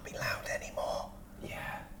can't be loud anymore.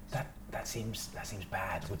 Yeah. That seems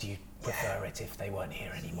bad. Would you prefer it if they weren't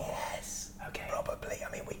here anymore? Yes. Okay. Probably.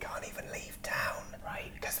 I mean, we can't even leave town.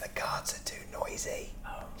 Right. Because the guards are too noisy.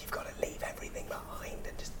 Oh. You've got to leave everything behind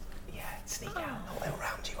and just Sneak out. they'll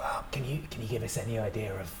round you up. Can you give us any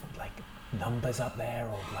idea of like numbers up there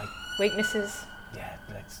or like Weaknesses. yeah?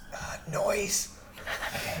 Let's Noise.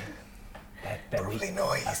 okay. Probably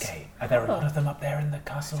noise. Okay. Are there a lot of them up there in the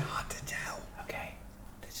castle? It's hard to tell. Okay.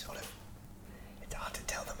 It's hard to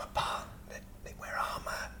tell them apart. They wear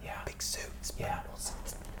armor, big suits, but also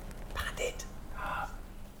it's padded.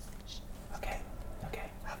 Okay.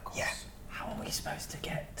 Of course. Yeah. How are we supposed to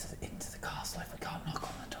get into the castle if we can't knock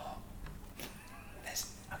on the door?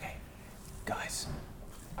 Okay. Guys,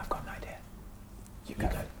 I've got an idea. You go.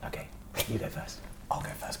 Okay. You go first. I'll go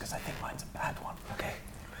first because I think mine's a bad one. Okay.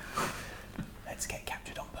 Let's get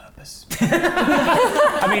captured on purpose.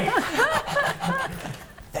 I mean,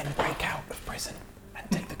 Then break out of prison and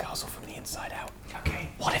take the castle from the inside.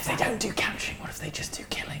 if they don't do capturing? What if they just do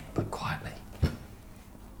killing, but quietly?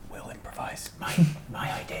 We'll improvise.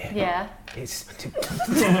 My idea is to...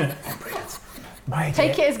 My idea...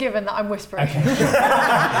 Take it as given that I'm whispering. Okay.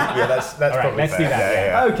 Yeah, that's All right, probably let's fair. do that.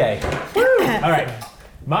 Yeah. Okay. All right.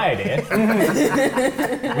 My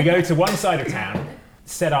idea. We go to one side of town,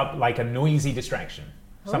 set up like a noisy distraction.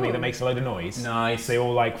 Something that makes a load of noise. Nice. So they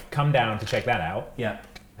all like come down to check that out. Yeah.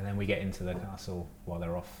 And then we get into the castle while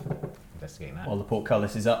they're off investigating that. While the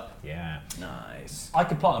portcullis is up. Yeah. Nice. I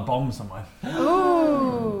could plant a bomb somewhere.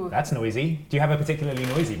 Ooh. That's noisy. Do you have a particularly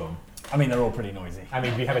noisy bomb? I mean, they're all pretty noisy. I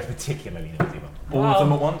mean, do you have a particularly noisy bomb? All of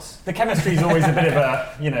them at once? The chemistry's always a bit of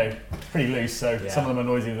a, pretty loose, so some of them are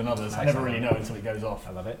noisier than others. I never Excellent. really know until it goes off.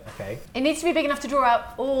 I love it. Okay. It needs to be big enough to draw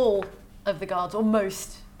out all of the guards, or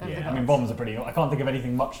most of the Yeah. guards. I mean, bombs are pretty... I can't think of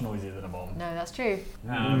anything much noisier than a bomb. No, that's true.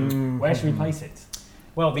 Where should we place it?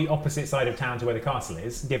 Well, the opposite side of town to where the castle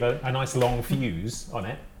is. Give a nice long fuse on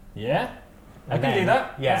it. Yeah? I And can then, do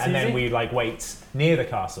that. Yeah, That's and then easy. we like wait near the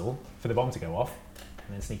castle for the bomb to go off,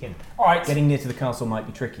 and then sneak in. All right. Getting near to the castle might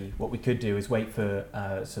be tricky. What we could do is wait for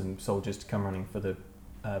some soldiers to come running for the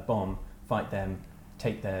bomb, fight them,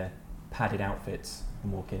 take their padded outfits,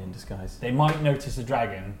 and walk in disguise. They might notice a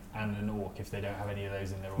dragon and an orc if they don't have any of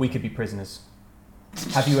those in their order. We could be prisoners.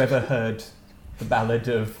 Have you ever heard the ballad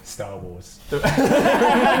of Star Wars? I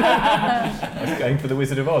was going for the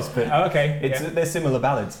Wizard of Oz, but okay. They're similar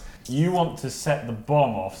ballads. You want to set the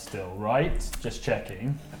bomb off still, right? Just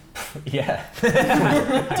checking. Yeah.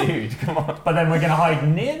 Dude, come on. But then we're going to hide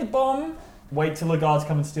near the bomb, wait till the guards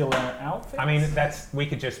come and steal their outfits? I mean, we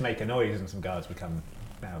could just make a noise and some guards would come.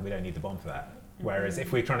 No, we don't need the bomb for that. Whereas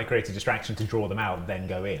if we're trying to create a distraction to draw them out, then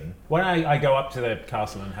go in. Why don't I go up to the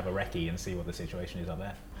castle and have a recce and see what the situation is up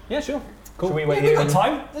there? Yeah, sure. Cool. Should we Yeah, wait we've here? got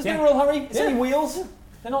time. There's no real hurry. It's Yeah. only wheels.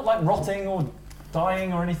 They're not like rotting or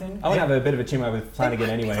dying or anything. I want to have a bit of a chin with Flanagan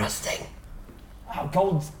anyway. Oh,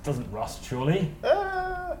 gold doesn't rust, surely.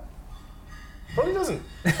 Probably doesn't.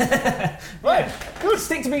 Right. Good.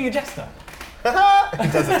 Stick to being a jester. He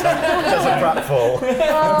does a pratfall.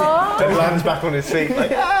 Then lands back on his feet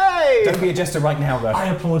like, hey! Don't be a jester right now, though. I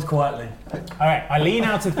applaud quietly. All right, I lean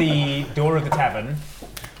out of the door of the tavern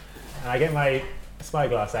and I get my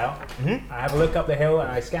spyglass out. I have a look up the hill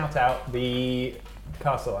and I scout out the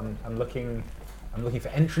castle. I'm looking for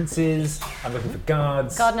entrances. I'm looking for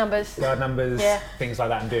guards. Guard numbers. Yeah. Things like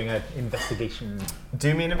that. I'm doing an investigation.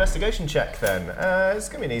 Do me an investigation check then. It's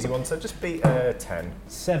going to be an easy one, so just beat 10.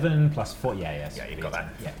 7 plus 4. Yeah, you got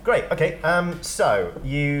that. Yeah. Great. Okay. So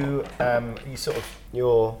you sort of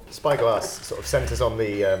your spyglass sort of centres on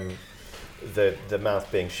the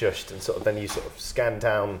mouth being shushed, and sort of then you sort of scan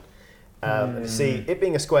down. See, it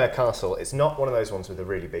being a square castle, it's not one of those ones with a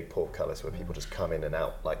really big portcullis where people just come in and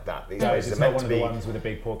out like that. These places It's are not meant one to of the be. ones with a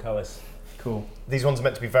big portcullis. Cool. These ones are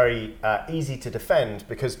meant to be very easy to defend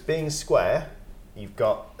because being square, you've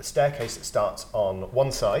got a staircase that starts on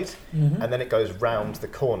one side and then it goes round the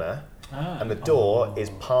corner, and the door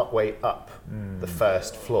is partway up the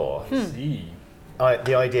first floor.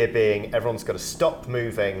 The idea being everyone's got to stop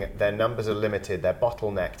moving, their numbers are limited, they're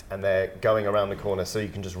bottlenecked, and they're going around the corner so you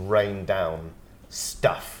can just rain down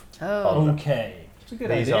stuff on them. Okay. It's a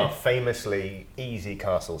good These idea. are famously easy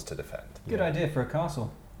castles to defend. Good idea for a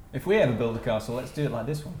castle. If we ever build a castle, let's do it like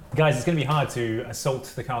this one. Guys, it's going to be hard to assault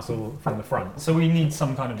the castle from the front. So we need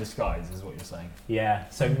some kind of disguise, is what you're saying. Yeah,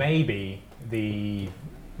 so maybe the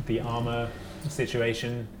armor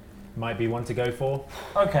situation might be one to go for.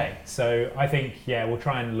 Okay. So I think, we'll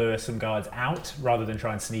try and lure some guards out rather than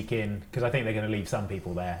try and sneak in, because I think they're going to leave some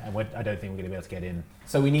people there, and I don't think we're going to be able to get in.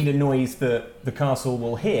 So we need a noise that the castle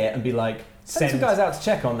will hear and be like, send some guys out to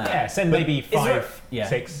check on that. Yeah, send maybe 5,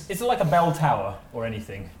 6. Is it like a bell tower or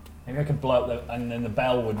anything? Maybe I could blow up and then the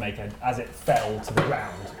bell would make as it fell to the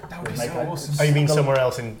ground. That would be make so awesome. Oh, you mean somewhere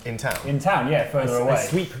else in town? In town, yeah, further I away.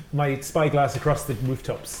 sweep my spyglass across the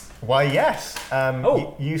rooftops. Why, yes.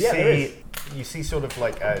 You there see sort of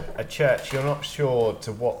like a church. You're not sure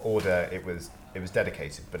to what order it was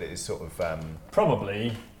dedicated, but it is sort of.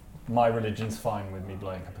 Probably, my religion's fine with me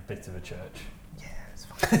blowing up a bit of a church.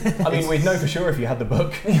 I mean, we'd know for sure if you had the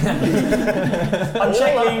book. I'm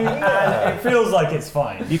checking, and it feels like it's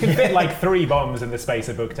fine. You can fit like 3 bombs in the space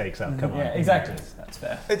a book takes up. Come on. Yeah, exactly. That's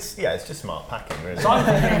fair. It's just smart packing, really. So I'm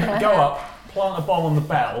thinking, go up, plant a bomb on the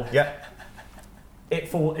bell. Yeah.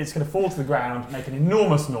 It's going to fall to the ground, make an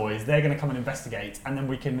enormous noise. They're going to come and investigate, and then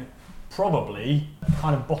we can probably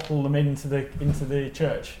kind of bottle them into the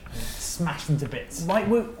church, and smash them to bits. Might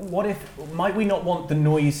we not want the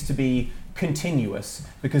noise to be continuous,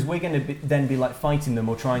 because we're going to then be like fighting them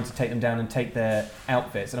or trying to take them down and take their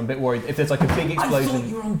outfits, and I'm a bit worried if there's like a big explosion. I thought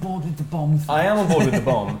you were on board with the bomb thing. I am on board with the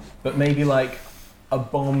bomb, but maybe like a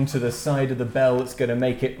bomb to the side of the bell that's going to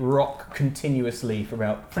make it rock continuously for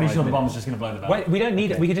about Pretty 5 sure the minutes. bomb's just going to blow the bell. Wait, we don't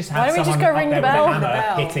need it. We could just have Why don't we just someone go ring up the there bell? with a hammer The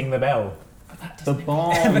bell. hitting the bell. The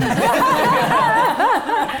bomb.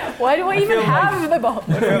 Why do we even have the bomb?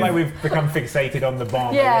 I feel like we've become fixated on the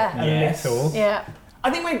bomb Yeah. a little. Yeah. I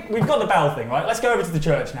think we've got the bell thing, right? Let's go over to the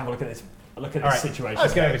church and have a look at this. Look at this situation.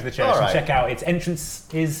 Let's go over to the church All and right. check out its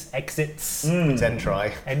entrances, exits, It's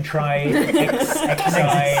entry. exits.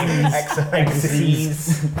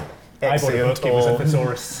 I bought a book. It was a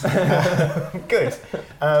thesaurus. Good.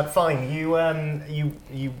 Fine.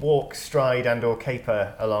 You walk, stride, and/or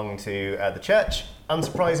caper along to the church.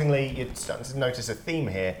 Unsurprisingly, you're starting to notice a theme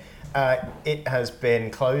here. It has been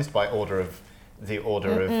closed by order of the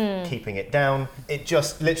Order of Keeping It Down. It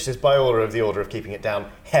just literally says by order of the Order of Keeping It Down,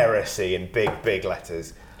 heresy in big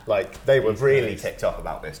letters. Like they were really ticked off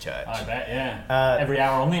about this church. I bet, yeah. Every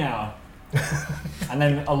hour on the hour. And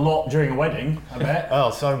then a lot during a wedding, I bet. Oh,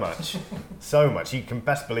 so much. You can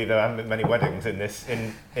best believe there haven't been many weddings in this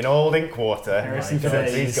in Old Inkwater Heresy since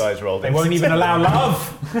days. these guys rolled They in. won't even allow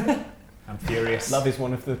love. I'm furious. Love is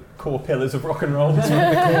one of the core pillars of rock and roll. It's one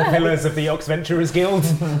of the core pillars of the Oxventurers Guild.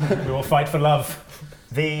 We will fight for love.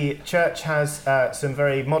 The church has some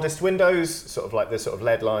very modest windows, sort of like the sort of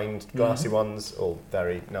lead-lined, glassy ones, all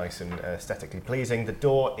very nice and aesthetically pleasing. The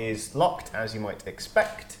door is locked, as you might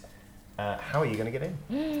expect. How are you going to get in?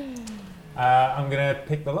 I'm going to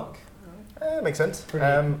pick the lock. Makes sense. Pretty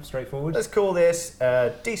straightforward. Let's call this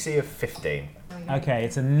DC of 15. Okay,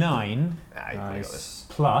 it's a 9 You probably got this.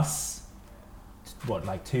 plus, what,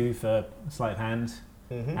 like 2 for sleight of hand,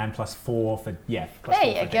 and plus 4 for, plus There 4 for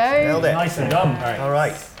you dex. go. Nailed it. Nicely done. All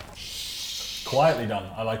right. Quietly done.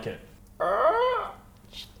 I like it.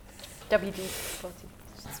 WD.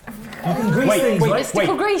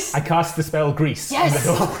 Wait, Grease. I cast the spell Grease. Yes.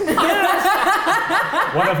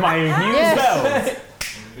 One of my new spells.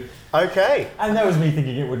 Okay. And that was me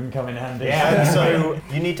thinking it wouldn't come in handy. And so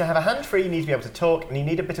you need to have a hand free, you need to be able to talk, and you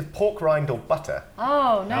need a bit of pork rind or butter.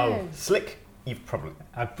 Oh no. Slick, you've probably...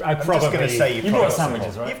 I I'm just going to say you've You probably brought got some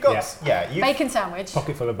sandwiches, pork. right? You've got... you've, Bacon sandwich.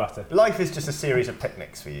 pocket full of butter. life is just a series of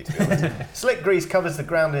picnics for you, to be honest. Slick grease covers the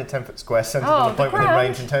ground in a 10-foot square, centred on Oh, a point the within ground?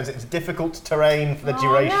 range and turns it into difficult terrain for the Oh,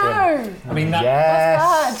 duration. no. I mean, that, Yes.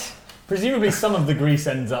 Bad. presumably some of the grease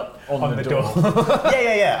ends up on the door.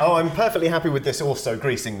 Yeah. Oh, I'm perfectly happy with this also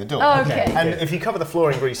greasing the door. Oh, okay. And if you cover the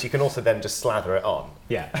floor in grease, you can also then just slather it on.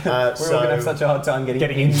 Yeah. We're all going to have such a hard time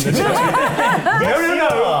getting into the Yes, you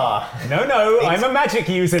are. No, I'm a magic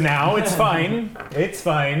user now. It's fine. It's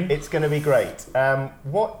fine. It's going to be great.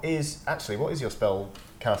 What is your spell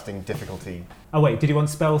casting difficulty? Oh wait, did you want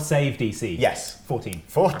spell save DC? Yes. 14.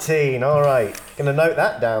 14, all right. Going to note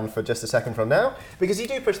that down for just a second from now, because you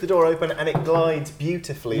do push the door open and it glides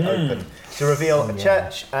beautifully open to reveal a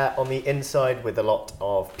church on the inside with a lot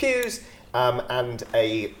of pews and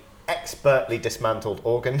a expertly dismantled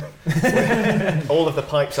organ. All of the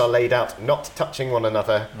pipes are laid out, not touching one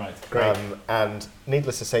another. Right, great. And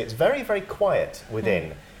needless to say, it's very, very quiet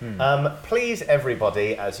within. Please,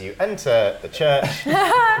 everybody, as you enter the church,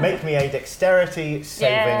 make me a dexterity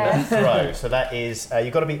saving throw. So that is,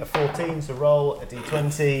 you've got to beat a 14, so roll a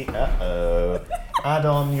d20. Uh-oh. Add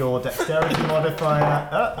on your dexterity modifier.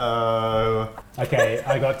 Uh-oh. Okay,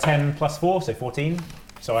 I got 10 plus 4, so 14.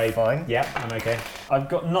 So Fine. Yeah, I'm okay. I've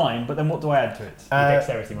got 9, but then what do I add to it? Your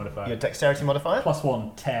dexterity modifier. Your dexterity modifier? Plus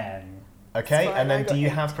 1, 10. Okay, That's and fine, then I do you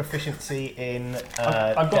got have proficiency in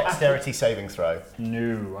I've got dexterity saving throw?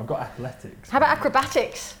 No, I've got athletics. How about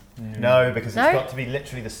acrobatics? No, because No? it's got to be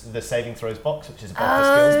literally the saving throws box, which is above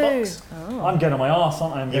the skills box. I'm getting on my arse,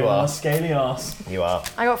 aren't I? I'm getting You on are. my scaly arse. You are.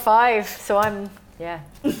 I got 5, so I'm I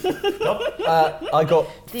got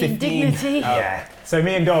the 15. indignity. Yeah. So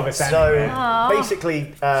me and Dov are standing So there.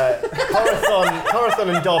 basically,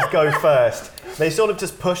 Corathon and Dob go first. They sort of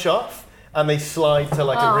just push off and they slide to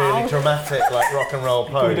like a really dramatic like rock and roll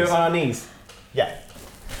pose. Can we do it on our knees? Yeah.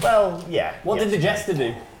 Well, yeah. What yes. did the jester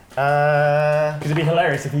do? Because it'd be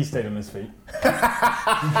hilarious if he stayed on his feet.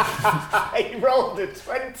 He rolled a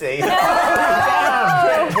 20. He Crit,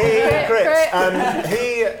 crits. crit.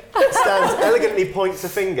 He stands, elegantly points a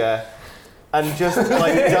finger, and just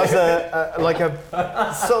like does a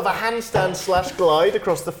sort of a handstand / glide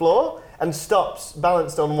across the floor, and stops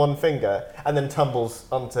balanced on one finger, and then tumbles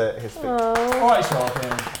onto his feet. All right,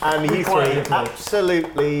 Sharpin. And you quiet, three little.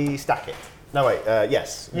 absolutely stack it. No wait,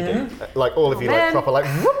 yes, you do. Like all of you, like man. proper like.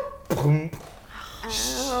 Whoop, boom.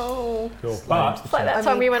 Oh. Cool. But It's like that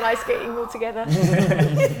time we went ice skating all together.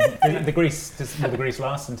 will the grease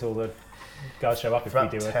last until the guards show up if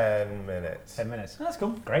About we do it? 10 minutes. 10 minutes. That's cool.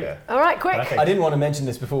 Great. Yeah. All right, quick. Perfect. I didn't want to mention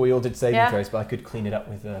this before we all did saving Yeah. throws, but I could clean it up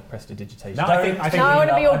with prestidigitation. No, I think No, I want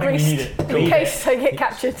to be all I think we need greased it. in case I get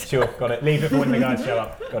captured. Sure, got it. Leave it for when the guards show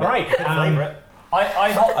up. All right.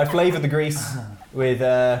 I flavour the grease with.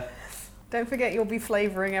 Don't forget you'll be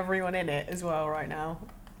flavouring everyone in it as well right now.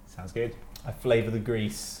 Sounds good. I flavour the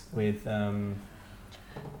grease with.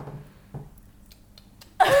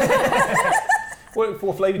 What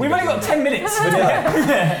flavour? We've only got 10 minutes.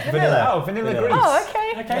 Vanilla. Oh, vanilla grease. Oh,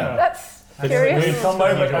 okay. Okay. That's curious. Weird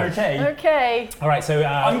combo, but okay. Okay. All right, so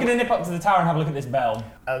I'm going to nip up to the tower and have a look at this bell.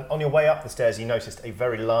 On your way up the stairs, you noticed a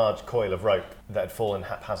very large coil of rope that had fallen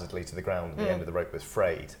haphazardly to the ground. The end of the rope was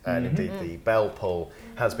frayed, and indeed the bell pull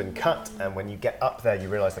has been cut. And when you get up there, you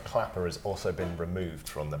realise the clapper has also been removed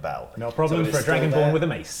from the bell. no problem So it for is a dragonborn still there. with a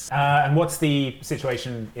mace. And what's the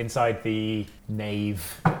situation inside the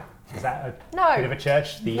nave? Is that a No. bit of a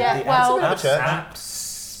church? Yeah, well, It's a bit of a church.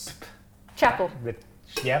 apse. chapel.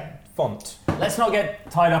 Yeah. Font. Let's not get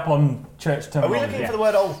tied up on church Are terminology. we looking for the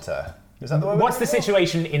word altar? Is that the word? What's the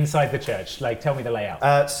situation inside the church? Like, tell me the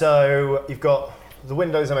layout. So you've got the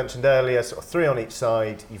windows I mentioned earlier, sort of 3 on each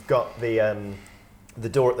side. You've got the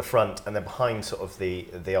door at the front, and then behind sort of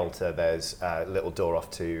the altar, there's a little door off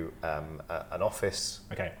to an office.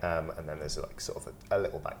 Okay. And then there's like sort of a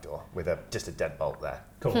little back door with just a deadbolt there.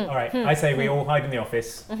 Cool. All right. I say we all hide in the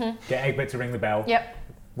office, get Egbert to ring the bell, Yep.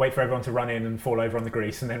 wait for everyone to run in and fall over on the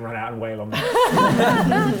grease, and then run out and wail on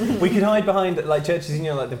them. We could hide behind like churches, you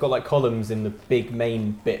know, like they've got like columns in the big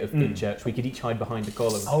main bit of the church. We could each hide behind a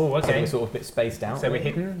column. Oh, okay. So we're sort of a bit spaced out. So we're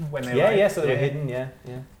hidden when they Yeah, arrive? yeah. So they're hidden. Yeah.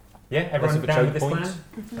 Yeah, everyone of a down with choke this point.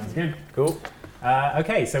 plan? Sounds good. Cool.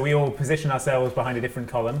 Okay, so we all position ourselves behind a different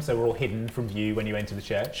column, so we're all hidden from view when you enter the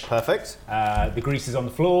church. Perfect. The grease is on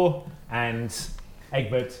the floor, and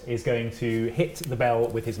Egbert is going to hit the bell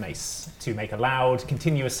with his mace to make a loud,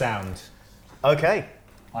 continuous sound. Okay.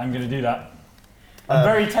 I'm going to do that. I'm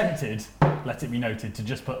very tempted, let it be noted, to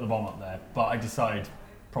just put the bomb up there, but I decide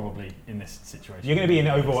probably in this situation. You're going to be in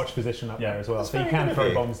Overwatch position up there as well, so you very can good throw of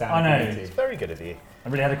you. bombs down. I know. if you need It's to. very good of you. I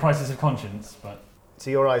really had a crisis of conscience, but To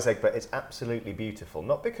your eyes, Egbert, it's absolutely beautiful.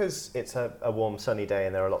 Not because it's a warm, sunny day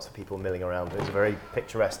and there are lots of people milling around. It's a very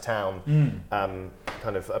picturesque town,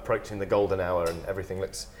 kind of approaching the golden hour, and everything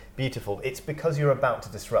looks beautiful. It's because you're about to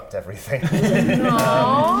disrupt everything.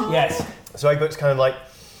 yes. So Egbert's kind of like,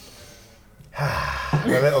 a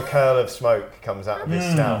little curl of smoke comes out of his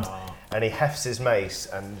snout, and he hefts his mace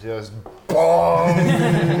and just bong,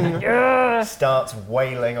 starts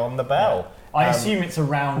wailing on the bell. I assume it's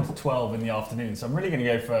around 12 in the afternoon, so I'm really going to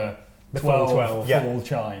go for The full 12 Yeah. full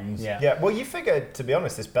chimes. Yeah. Yeah, well, you figured, to be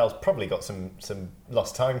honest, this bell's probably got some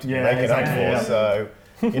lost time to be Yeah, making exactly, up for, yeah. so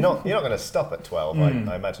you're not going to stop at 12,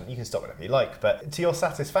 I imagine. You can stop whenever you like, but to your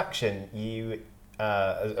satisfaction, you,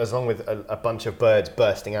 as long with a bunch of birds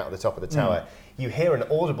bursting out of the top of the tower, you hear an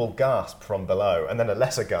audible gasp from below, and then a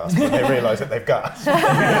lesser gasp when they realise that they've gasped.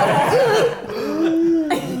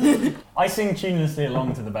 I sing tunelessly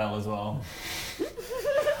along to the bell as well.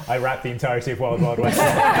 I rap the entirety of Wild Wild West.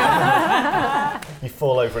 You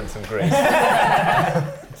fall over in some grease.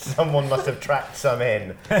 Someone must have tracked some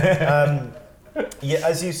in. Yeah,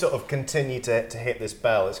 as you sort of continue to hit this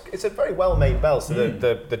bell, it's a very well-made bell, so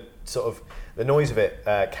the sort of the noise of it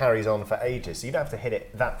carries on for ages. So you don't have to hit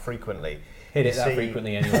it that frequently. Hit it You that see-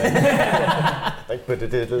 frequently anyway.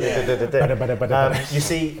 You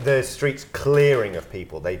see the streets clearing of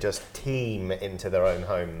people. They just teem into their own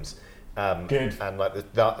homes. Good. And like the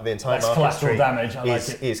entire Less market collateral street damage, I like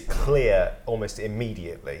it. is clear almost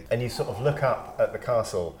immediately. And you sort of look up at the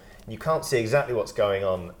castle. You can't see exactly what's going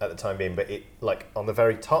on at the time being, but it, like on the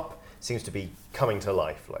very top, seems to be coming to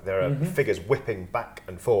life. Like there are figures whipping back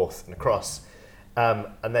and forth and across. And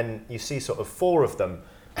then you see sort of 4 of them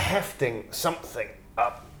hefting something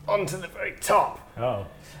up onto the very top. Oh.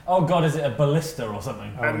 Oh god, is it a ballista or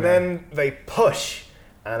something? And then they push,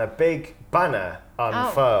 and a big banner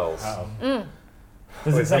unfurls.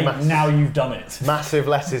 Does it With say, a mass- now you've done it? Massive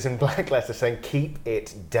letters in black letters saying, keep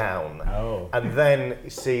it down. Oh. And then you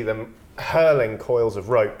see them hurling coils of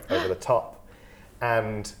rope over the top,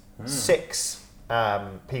 and 6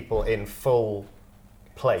 people in full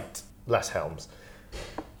plate, less helms,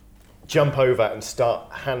 jump over and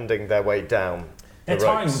start handing their way down the They're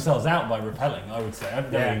tiring ropes. themselves out by rappelling, I would say.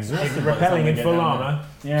 They're exhausted by the time Repelling they in get full down there. armour.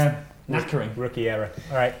 Yeah, knackering. Rookie error.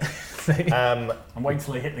 All right. And wait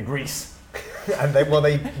till they hit the grease. And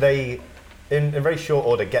they in very short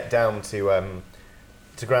order get down to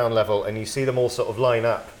ground level, and you see them all sort of line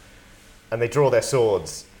up, and they draw their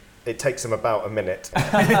swords, It takes them about a minute.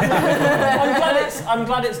 I'm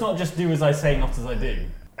glad it's not just do as I say, not as I do.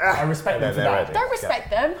 I respect them for that. Ready. Don't respect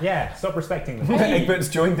them. Yeah, stop respecting them. Egbert's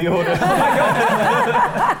joined the order.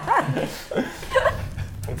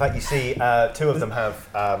 In fact, you see 2 of them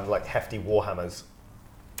have like hefty warhammers.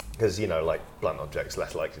 Because, like blunt objects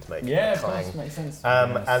less likely to make Yeah, a of clang. course, makes sense.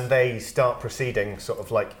 And they start proceeding sort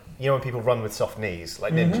of like, when people run with soft knees,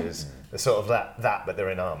 like ninjas, they're sort of that, but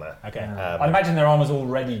they're in armour. Okay. I'd imagine their armour's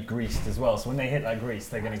already greased as well, so when they hit that grease,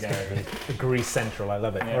 they're going to go... Grease Central, I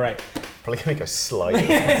love it. Yeah. All right. Probably going to go sliding.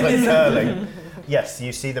 It's like curling. Yes,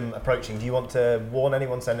 you see them approaching. Do you want to warn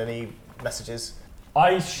anyone, send any messages?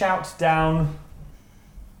 I shout down,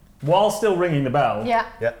 while still ringing the bell, Yeah.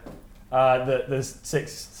 Yeah. that there's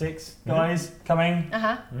six guys coming,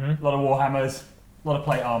 Uh-huh. a lot of warhammers, a lot of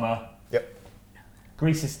plate armour. Yep.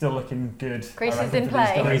 Grease is still looking good. Grease I is reckon, in for these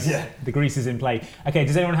play. guys, yeah. The grease is in play. Okay,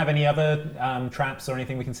 does anyone have any other traps or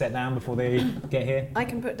anything we can set down before they get here? I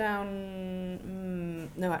can put down.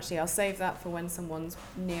 No, actually, I'll save that for when someone's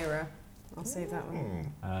nearer. I'll save that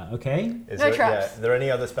one. Okay. Is No there, traps. Yeah, are there any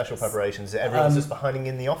other special preparations? Everyone's just hiding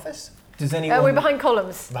in the office? Does anyone? We're behind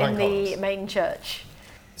columns Behind in the columns. main church.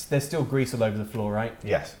 There's still grease all over the floor, right?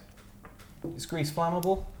 Yes. Is grease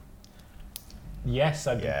flammable? Yes,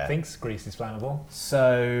 I Yeah. think grease is flammable.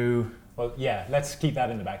 So Well, yeah, let's keep that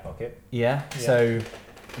in the back pocket. yeah. So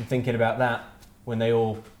I'm thinking about that when they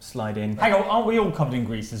all slide in. Hang on, aren't we all covered in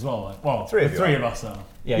grease as well? Well, Three of the you three are. of us are.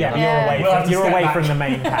 Yeah, Yeah. you're away, We'll have from, to you're step away back. from the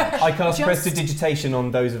main patch. I cast Just- prestidigitation on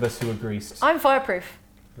those of us who are greased. I'm fireproof.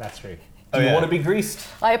 That's true. Do you want to be greased?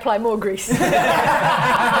 I apply more grease.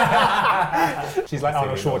 She's like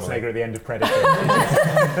Arnold Schwarzenegger at the end of Predator.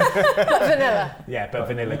 Vanilla. Yeah, but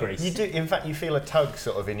vanilla grease. You do. In fact, you feel a tug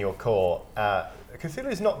sort of in your core.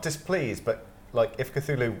 Cthulhu's not displeased, but like if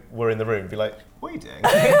Cthulhu were in the room, be like, "What are you doing?"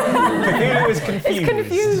 Cthulhu is confused. It's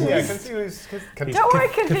confused. Yeah, Cthulhu's. Don't worry,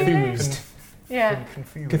 Cthulhu. Yeah.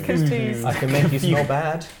 Confused. I can make you smell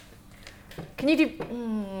bad. Can you do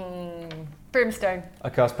brimstone? I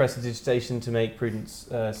cast prestidigitation to make Prudence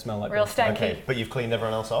smell like Real blood. stanky. Okay, but you've cleaned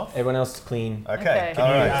everyone else off. Everyone else is clean. Okay. Okay. Can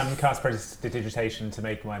All you right. cast prestidigitation to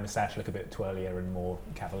make my moustache look a bit twirlier and more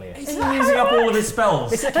cavalier? He's using up all of his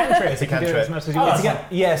spells. It's a cantrip. It's a You can do it cantrip. as much as you Oh, want.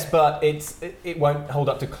 that's Yes, but it won't hold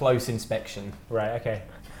up to close inspection. Right, okay.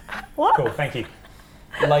 What? Cool, thank you.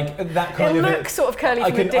 Like that kind It of. looks sort of curly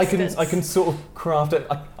from a distance. I can sort of craft it.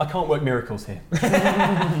 I can't work miracles here.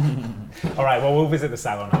 All right, well, we'll visit the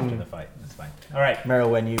salon after the fight. That's fine. All right. Meryl,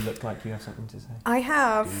 when you look like you have something to say. I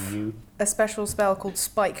have You. a special spell called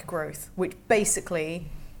Spike Growth, which basically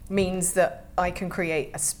means that I can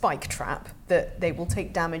create a spike trap that they will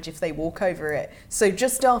take damage if they walk over it. So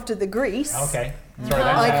just after the grease, Okay. Throw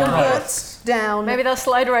that I down. can put down Maybe they'll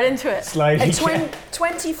slide right into it. Slowly. a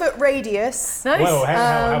 20-foot radius. Nice. Whoa,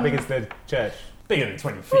 how big is the church? Bigger than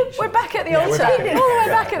 20 feet. We're back at the Yeah, altar. we're back at the- We're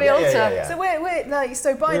back at the altar. Yeah. So we're like by We're the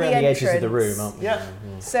around the entrance. edges of the room, aren't we? Yeah.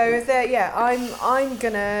 So if they're, I'm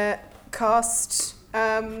gonna cast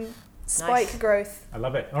Spike Nice. Growth. I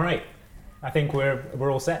love it. All right. I think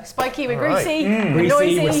we're all set. Spiky, we're All right. greasy, we're Greasy,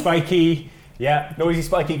 noisy. we're spiky. Yeah. Noisy,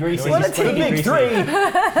 spiky, greasy. Noisy, What a spiky, team. greasy. Three.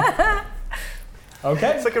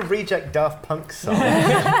 Okay. It's like a reject Daft Punk song.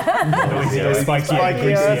 Noisier, spikier,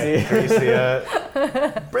 greasier. Greasier.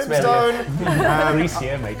 Brimstone.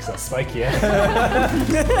 Greasier makes us spikier.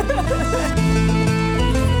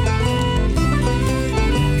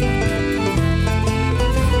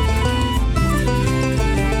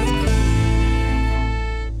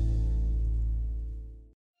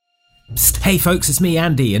 Psst, hey folks, it's me,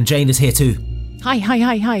 Andy, and Jane is here too. Hi.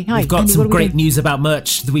 We've got Andy, some what are we great doing? news about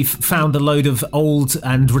merch. We've found a load of old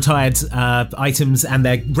and retired items, and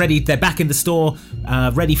they're ready. They're back in the store,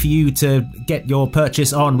 ready for you to get your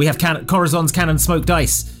purchase on. We have Corazon's Cannon Smoke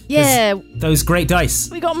Dice. Yeah. Those great dice.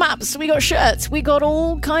 We got maps, we got shirts, we got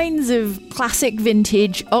all kinds of classic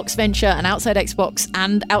vintage Oxventure and Outside Xbox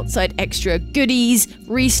and Outside Extra goodies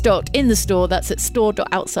restocked in the store. That's at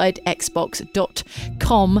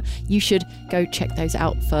store.outsidexbox.com. You should go check those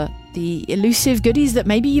out for the elusive goodies that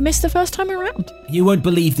maybe you missed the first time around. You won't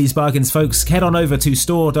believe these bargains, folks. Head on over to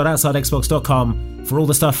store.outsidexbox.com for all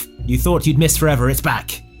the stuff you thought you'd missed forever. It's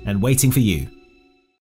back and waiting for you.